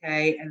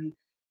 Okay. And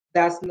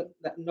that's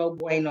no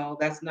bueno.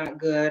 That's not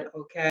good.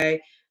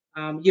 Okay.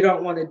 You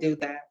don't want to do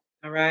that.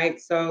 All right.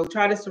 So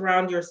try to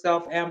surround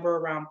yourself, Amber,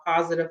 around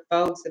positive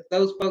folks. If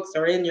those folks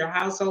are in your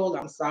household,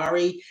 I'm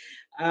sorry.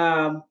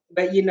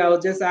 But you know,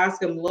 just ask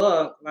them,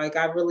 look, like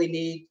I really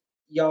need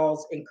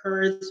y'all's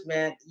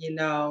encouragement, you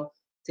know,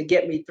 to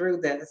get me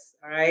through this.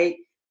 All right.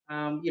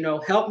 You know,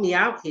 help me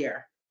out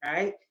here.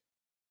 Right.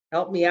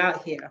 Help me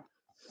out here.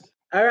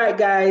 All right,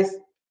 guys.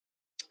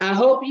 I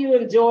hope you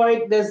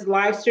enjoyed this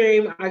live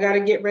stream. I got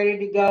to get ready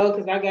to go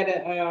because I got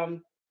to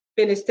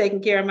finish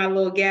taking care of my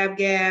little Gab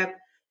Gab.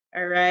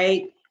 All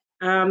right.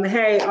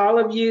 Hey, all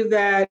of you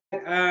that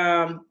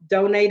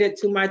donated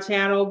to my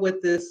channel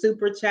with the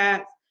super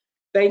chat,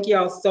 thank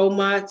y'all so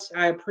much.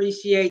 I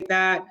appreciate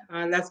that.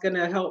 That's going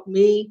to help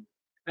me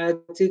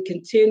to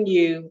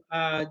continue,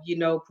 you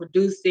know,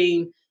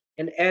 producing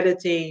and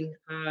editing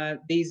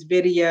these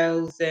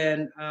videos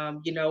and,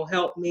 you know,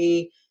 help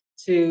me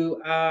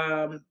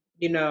to,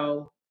 you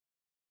know,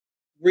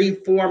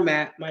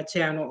 reformat my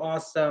channel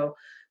also.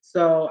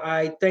 So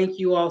I thank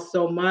you all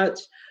so much.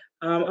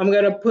 I'm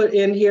going to put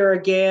in here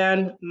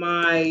again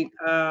my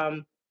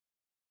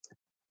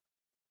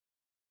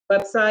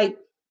website.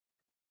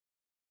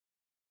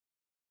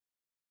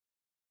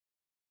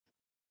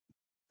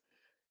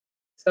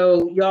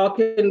 So y'all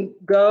can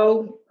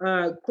go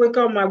click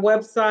on my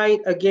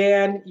website.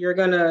 Again, you're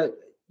going to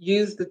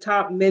use the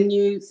top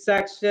menu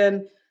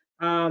section,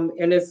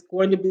 and it's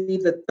going to be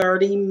the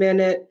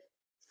 30-minute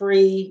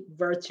free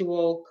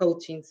virtual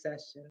coaching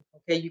session.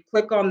 Okay, you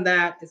click on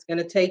that. It's going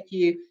to take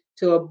you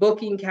to a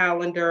booking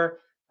calendar.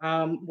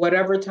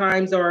 Whatever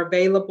times are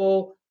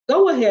available,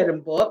 go ahead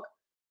and book.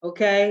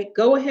 Okay,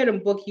 go ahead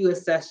and book you a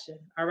session.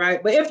 All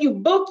right, but if you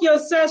book your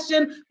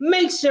session,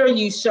 make sure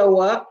you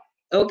show up.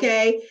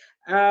 Okay,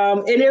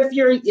 and if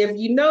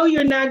you know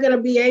you're not going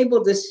to be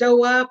able to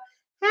show up,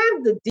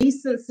 have the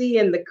decency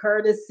and the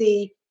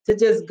courtesy to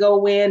just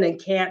go in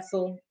and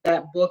cancel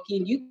that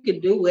booking. You can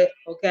do it,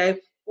 okay?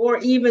 Or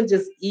even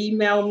just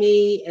email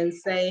me and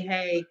say,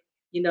 hey,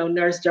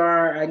 Nurse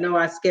Jar, I know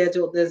I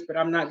scheduled this, but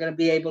I'm not going to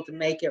be able to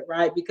make it,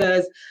 right?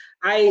 Because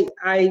I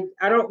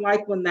don't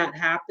like when that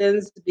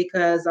happens,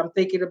 because I'm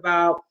thinking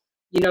about,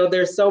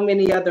 there's so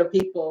many other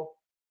people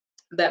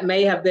that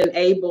may have been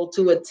able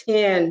to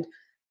attend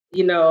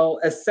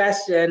a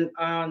session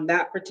on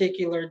that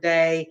particular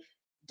day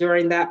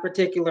during that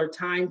particular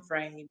time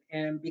frame.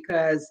 And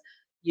because,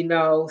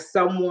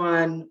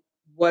 someone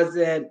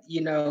wasn't,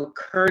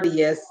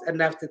 courteous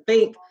enough to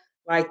think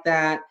like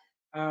that,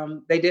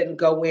 they didn't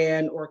go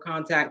in or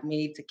contact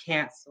me to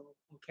cancel.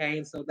 Okay.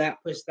 And so that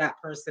pushed that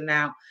person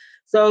out.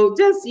 So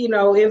just,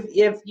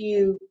 if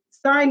you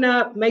sign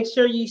up, make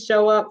sure you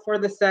show up for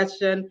the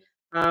session.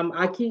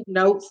 I keep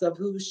notes of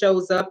who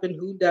shows up and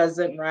who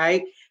doesn't,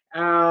 right?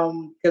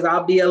 Because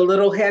I'll be a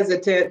little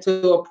hesitant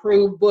to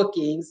approve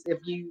bookings if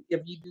you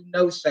do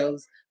no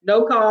shows,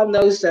 no call,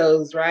 no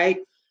shows, right?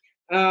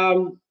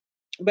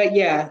 But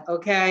yeah,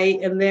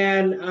 okay. And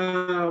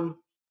then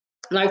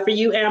like for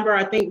you, Amber,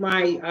 I think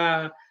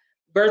my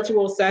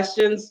virtual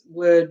sessions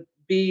would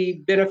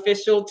be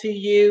beneficial to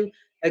you.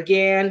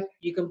 Again,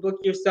 you can book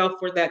yourself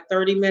for that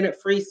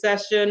 30-minute free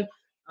session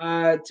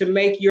to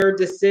make your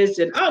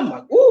decision. Oh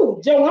my,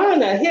 ooh,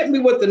 Joanna hit me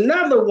with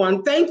another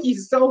one. Thank you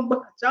so much.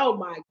 Oh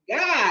my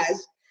gosh.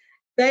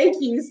 Thank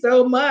you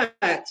so much.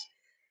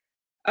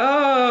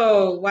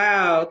 Oh,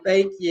 wow.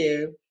 Thank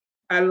you.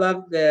 I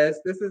love this.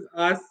 This is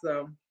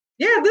awesome.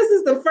 Yeah, this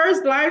is the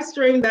first live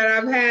stream that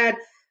I've had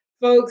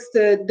folks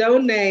to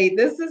donate.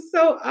 This is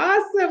so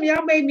awesome.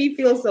 Y'all made me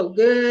feel so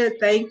good.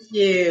 Thank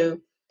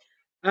you.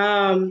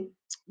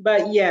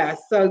 But yeah,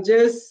 so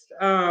just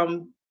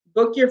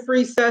book your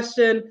free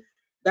session.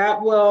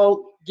 That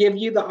will give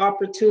you the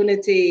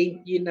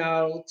opportunity,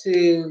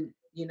 to,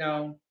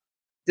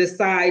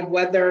 decide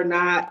whether or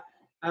not,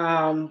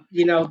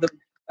 the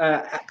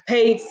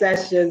paid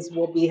sessions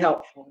will be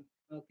helpful,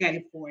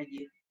 okay, for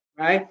you,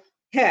 right?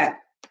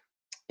 Heck,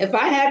 if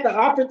I had the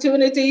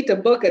opportunity to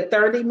book a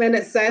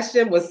 30-minute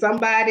session with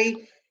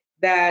somebody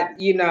that,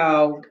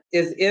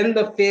 is in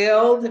the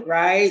field,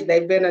 right?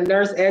 They've been a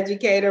nurse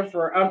educator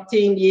for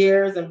umpteen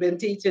years and been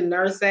teaching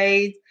nurse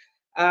aides.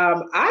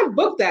 I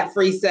booked that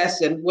free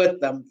session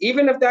with them,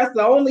 even if that's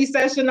the only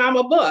session I'm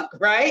a book,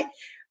 right?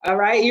 All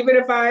right. Even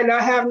if I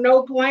have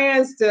no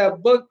plans to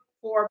book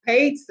for a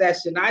paid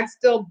session, I'd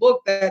still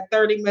book that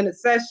 30-minute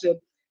session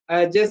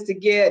just to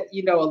get,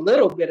 a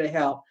little bit of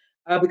help.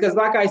 Because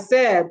like I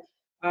said,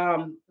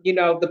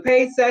 the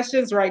paid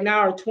sessions right now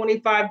are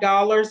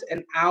 $25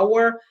 an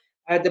hour.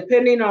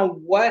 Depending on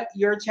what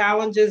your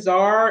challenges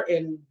are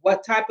and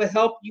what type of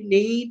help you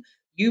need,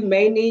 you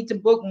may need to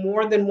book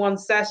more than one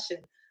session.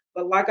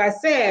 But like I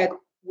said,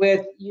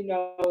 with,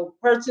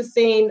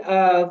 purchasing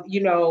of,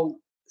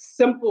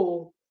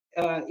 simple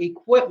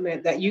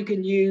equipment that you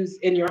can use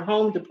in your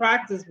home to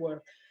practice with,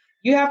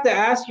 you have to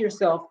ask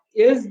yourself,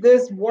 is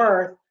this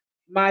worth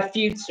my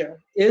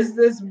future? Is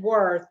this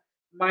worth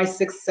my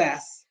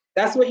success?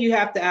 That's what you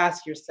have to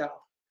ask yourself.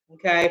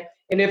 Okay.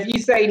 And if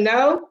you say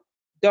no,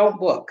 don't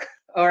book.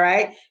 All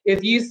right.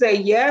 If you say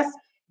yes,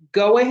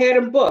 go ahead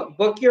and book.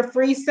 Book your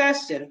free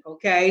session.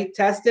 Okay.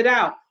 Test it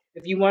out.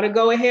 If you want to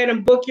go ahead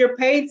and book your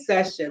paid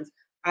sessions,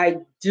 I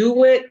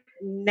do it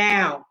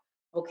now.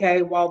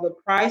 Okay. While the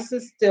price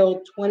is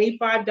still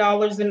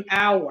 $25 an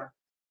hour.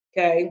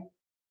 Okay.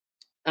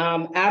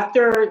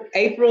 After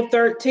April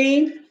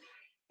 13th,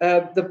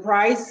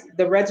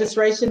 the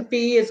registration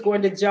fee is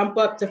going to jump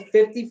up to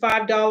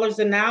 $55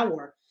 an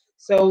hour.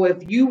 So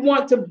if you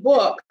want to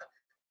book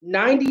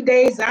 90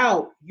 days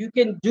out, you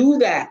can do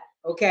that,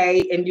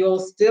 okay? And you'll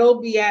still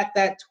be at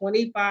that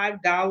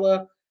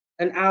 $25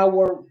 an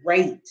hour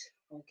rate,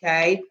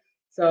 okay?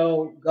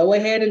 So go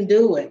ahead and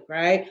do it,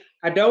 right?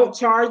 I don't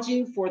charge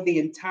you for the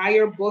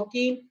entire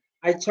booking.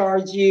 I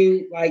charge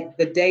you like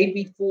the day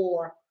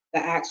before the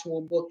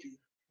actual booking,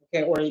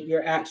 okay, or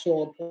your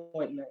actual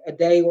appointment, a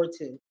day or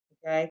two,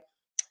 okay?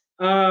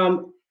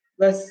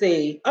 Let's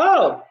see.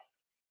 Oh,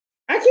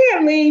 I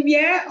can't leave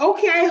yet.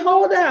 Okay,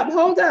 hold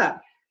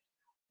up.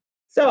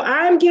 So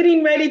I'm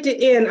getting ready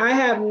to end. I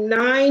have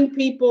 9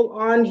 people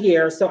on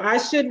here, so I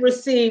should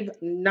receive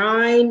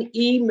 9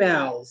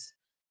 emails.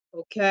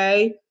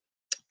 Okay.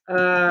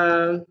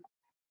 All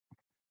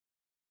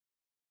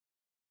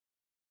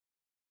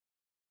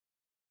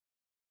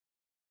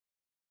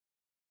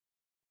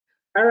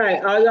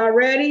right. Are y'all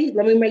ready?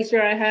 Let me make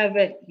sure I have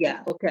it.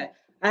 Yeah. Okay.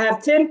 I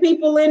have 10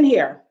 people in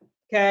here.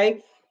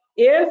 Okay.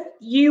 If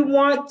you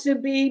want to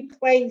be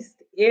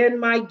placed in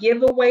my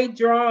giveaway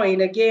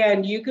drawing,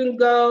 again, you can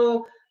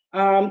go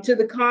to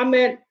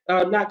the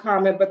not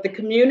comment, but the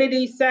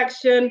community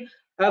section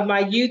of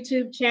my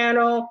YouTube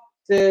channel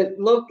to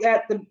look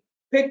at the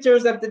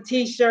pictures of the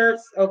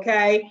t-shirts.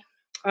 Okay.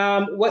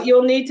 What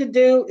you'll need to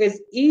do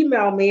is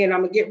email me, and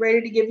I'm gonna get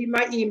ready to give you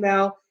my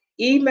email.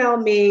 Email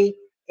me,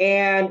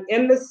 and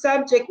in the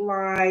subject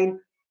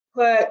line,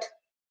 put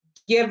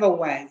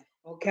giveaway.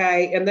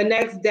 Okay. In the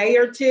next day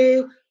or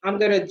two, I'm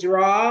going to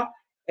draw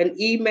an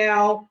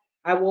email.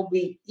 I will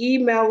be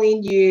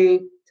emailing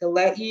you to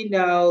let you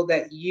know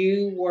that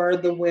you were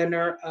the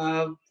winner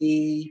of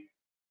the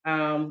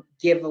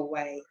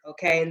giveaway.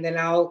 Okay. And then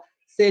I'll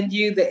send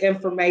you the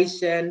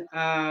information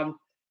that,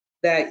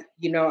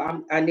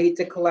 I need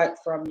to collect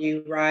from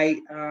you, right?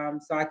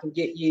 So I can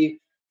get you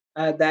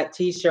that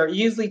t-shirt.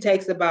 Usually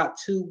takes about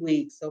 2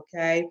 weeks.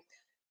 Okay.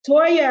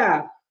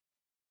 Toya,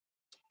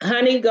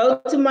 honey,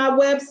 go to my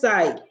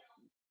website,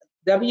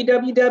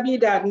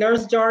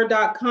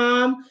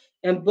 www.nursejar.com,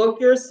 and book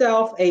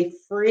yourself a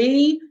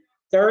free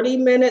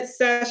 30-minute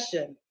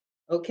session.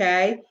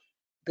 Okay.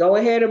 Go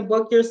ahead and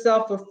book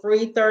yourself a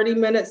free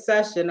 30-minute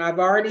session. I've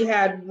already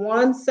had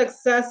one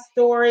success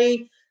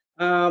story.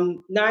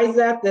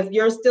 Nizeth, if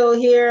you're still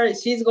here,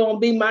 she's going to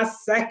be my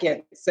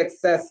second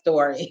success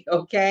story.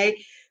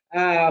 Okay.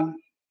 All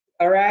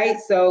right.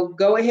 So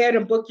go ahead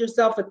and book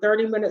yourself a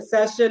 30-minute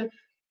session,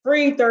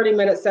 free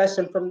 30-minute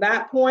session. From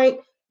that point,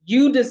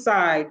 you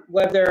decide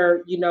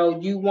whether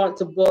you want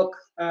to book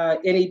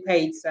any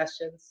paid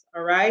sessions.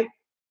 All right.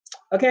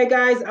 Okay,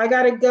 guys, I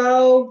gotta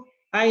go.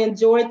 I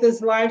enjoyed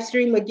this live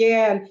stream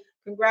again.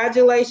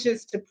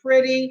 Congratulations to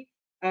Pretty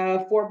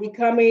for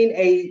becoming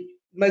a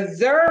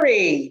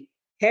Missouri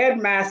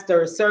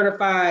Headmaster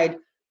Certified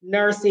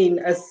Nursing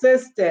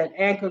Assistant,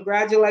 and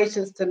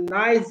congratulations to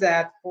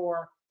Nizeth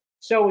for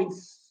showing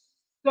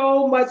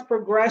so much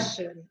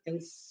progression in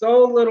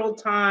so little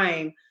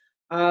time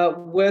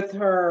with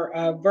her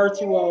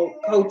virtual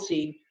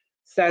coaching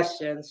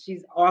sessions.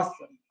 She's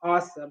awesome,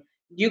 awesome.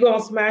 You're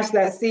gonna smash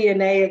that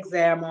CNA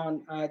exam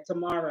on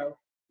tomorrow,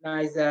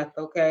 Nizeth.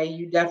 Okay,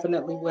 you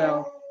definitely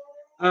will.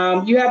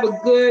 You have a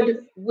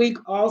good week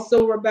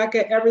also,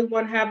 Rebecca.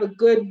 Everyone have a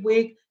good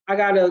week. I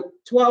got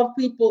 12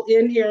 people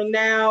in here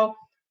now.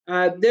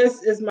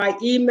 This is my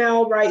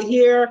email right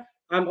here.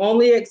 I'm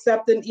only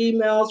accepting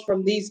emails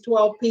from these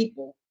 12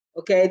 people,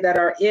 okay, that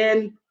are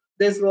in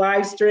this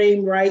live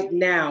stream right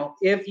now.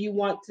 If you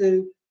want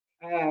to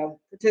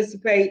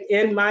participate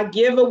in my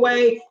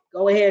giveaway,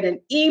 go ahead and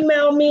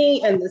email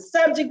me, and the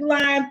subject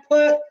line,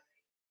 put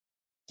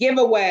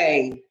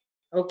giveaway.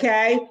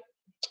 Okay.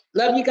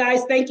 Love you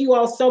guys. Thank you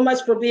all so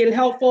much for being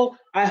helpful.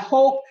 I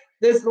hope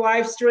this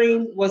live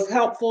stream was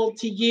helpful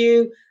to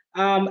you.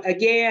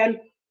 Again,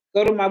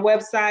 go to my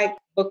website,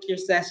 book your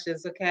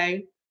sessions.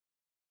 Okay.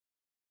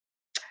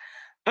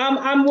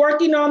 I'm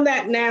working on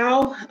that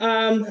now.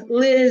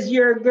 Liz,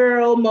 your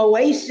girl,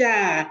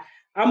 Moesha.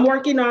 I'm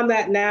working on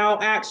that now,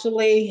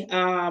 actually.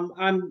 I'm,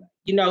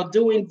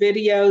 doing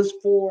videos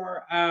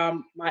for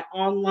my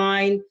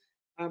online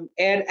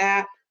ed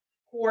app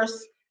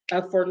course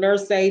for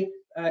nurse aid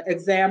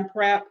exam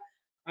prep.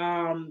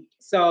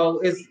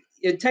 So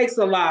it takes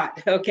a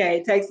lot. Okay,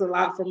 it takes a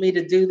lot for me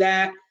to do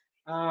that.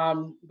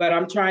 But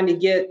I'm trying to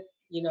get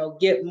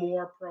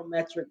more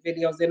Prometric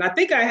videos, and I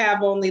think I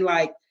have only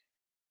like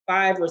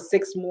 5 or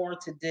 6 more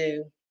to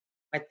do,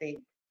 I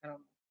think.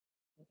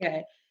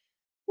 Okay.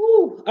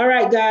 Whew. All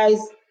right, guys.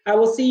 I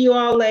will see you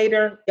all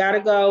later. Gotta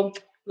go.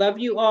 Love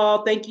you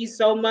all. Thank you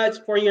so much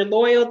for your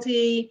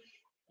loyalty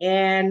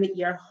and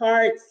your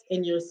hearts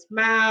and your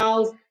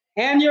smiles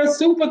and your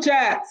super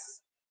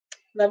chats.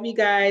 Love you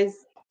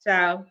guys.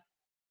 Ciao.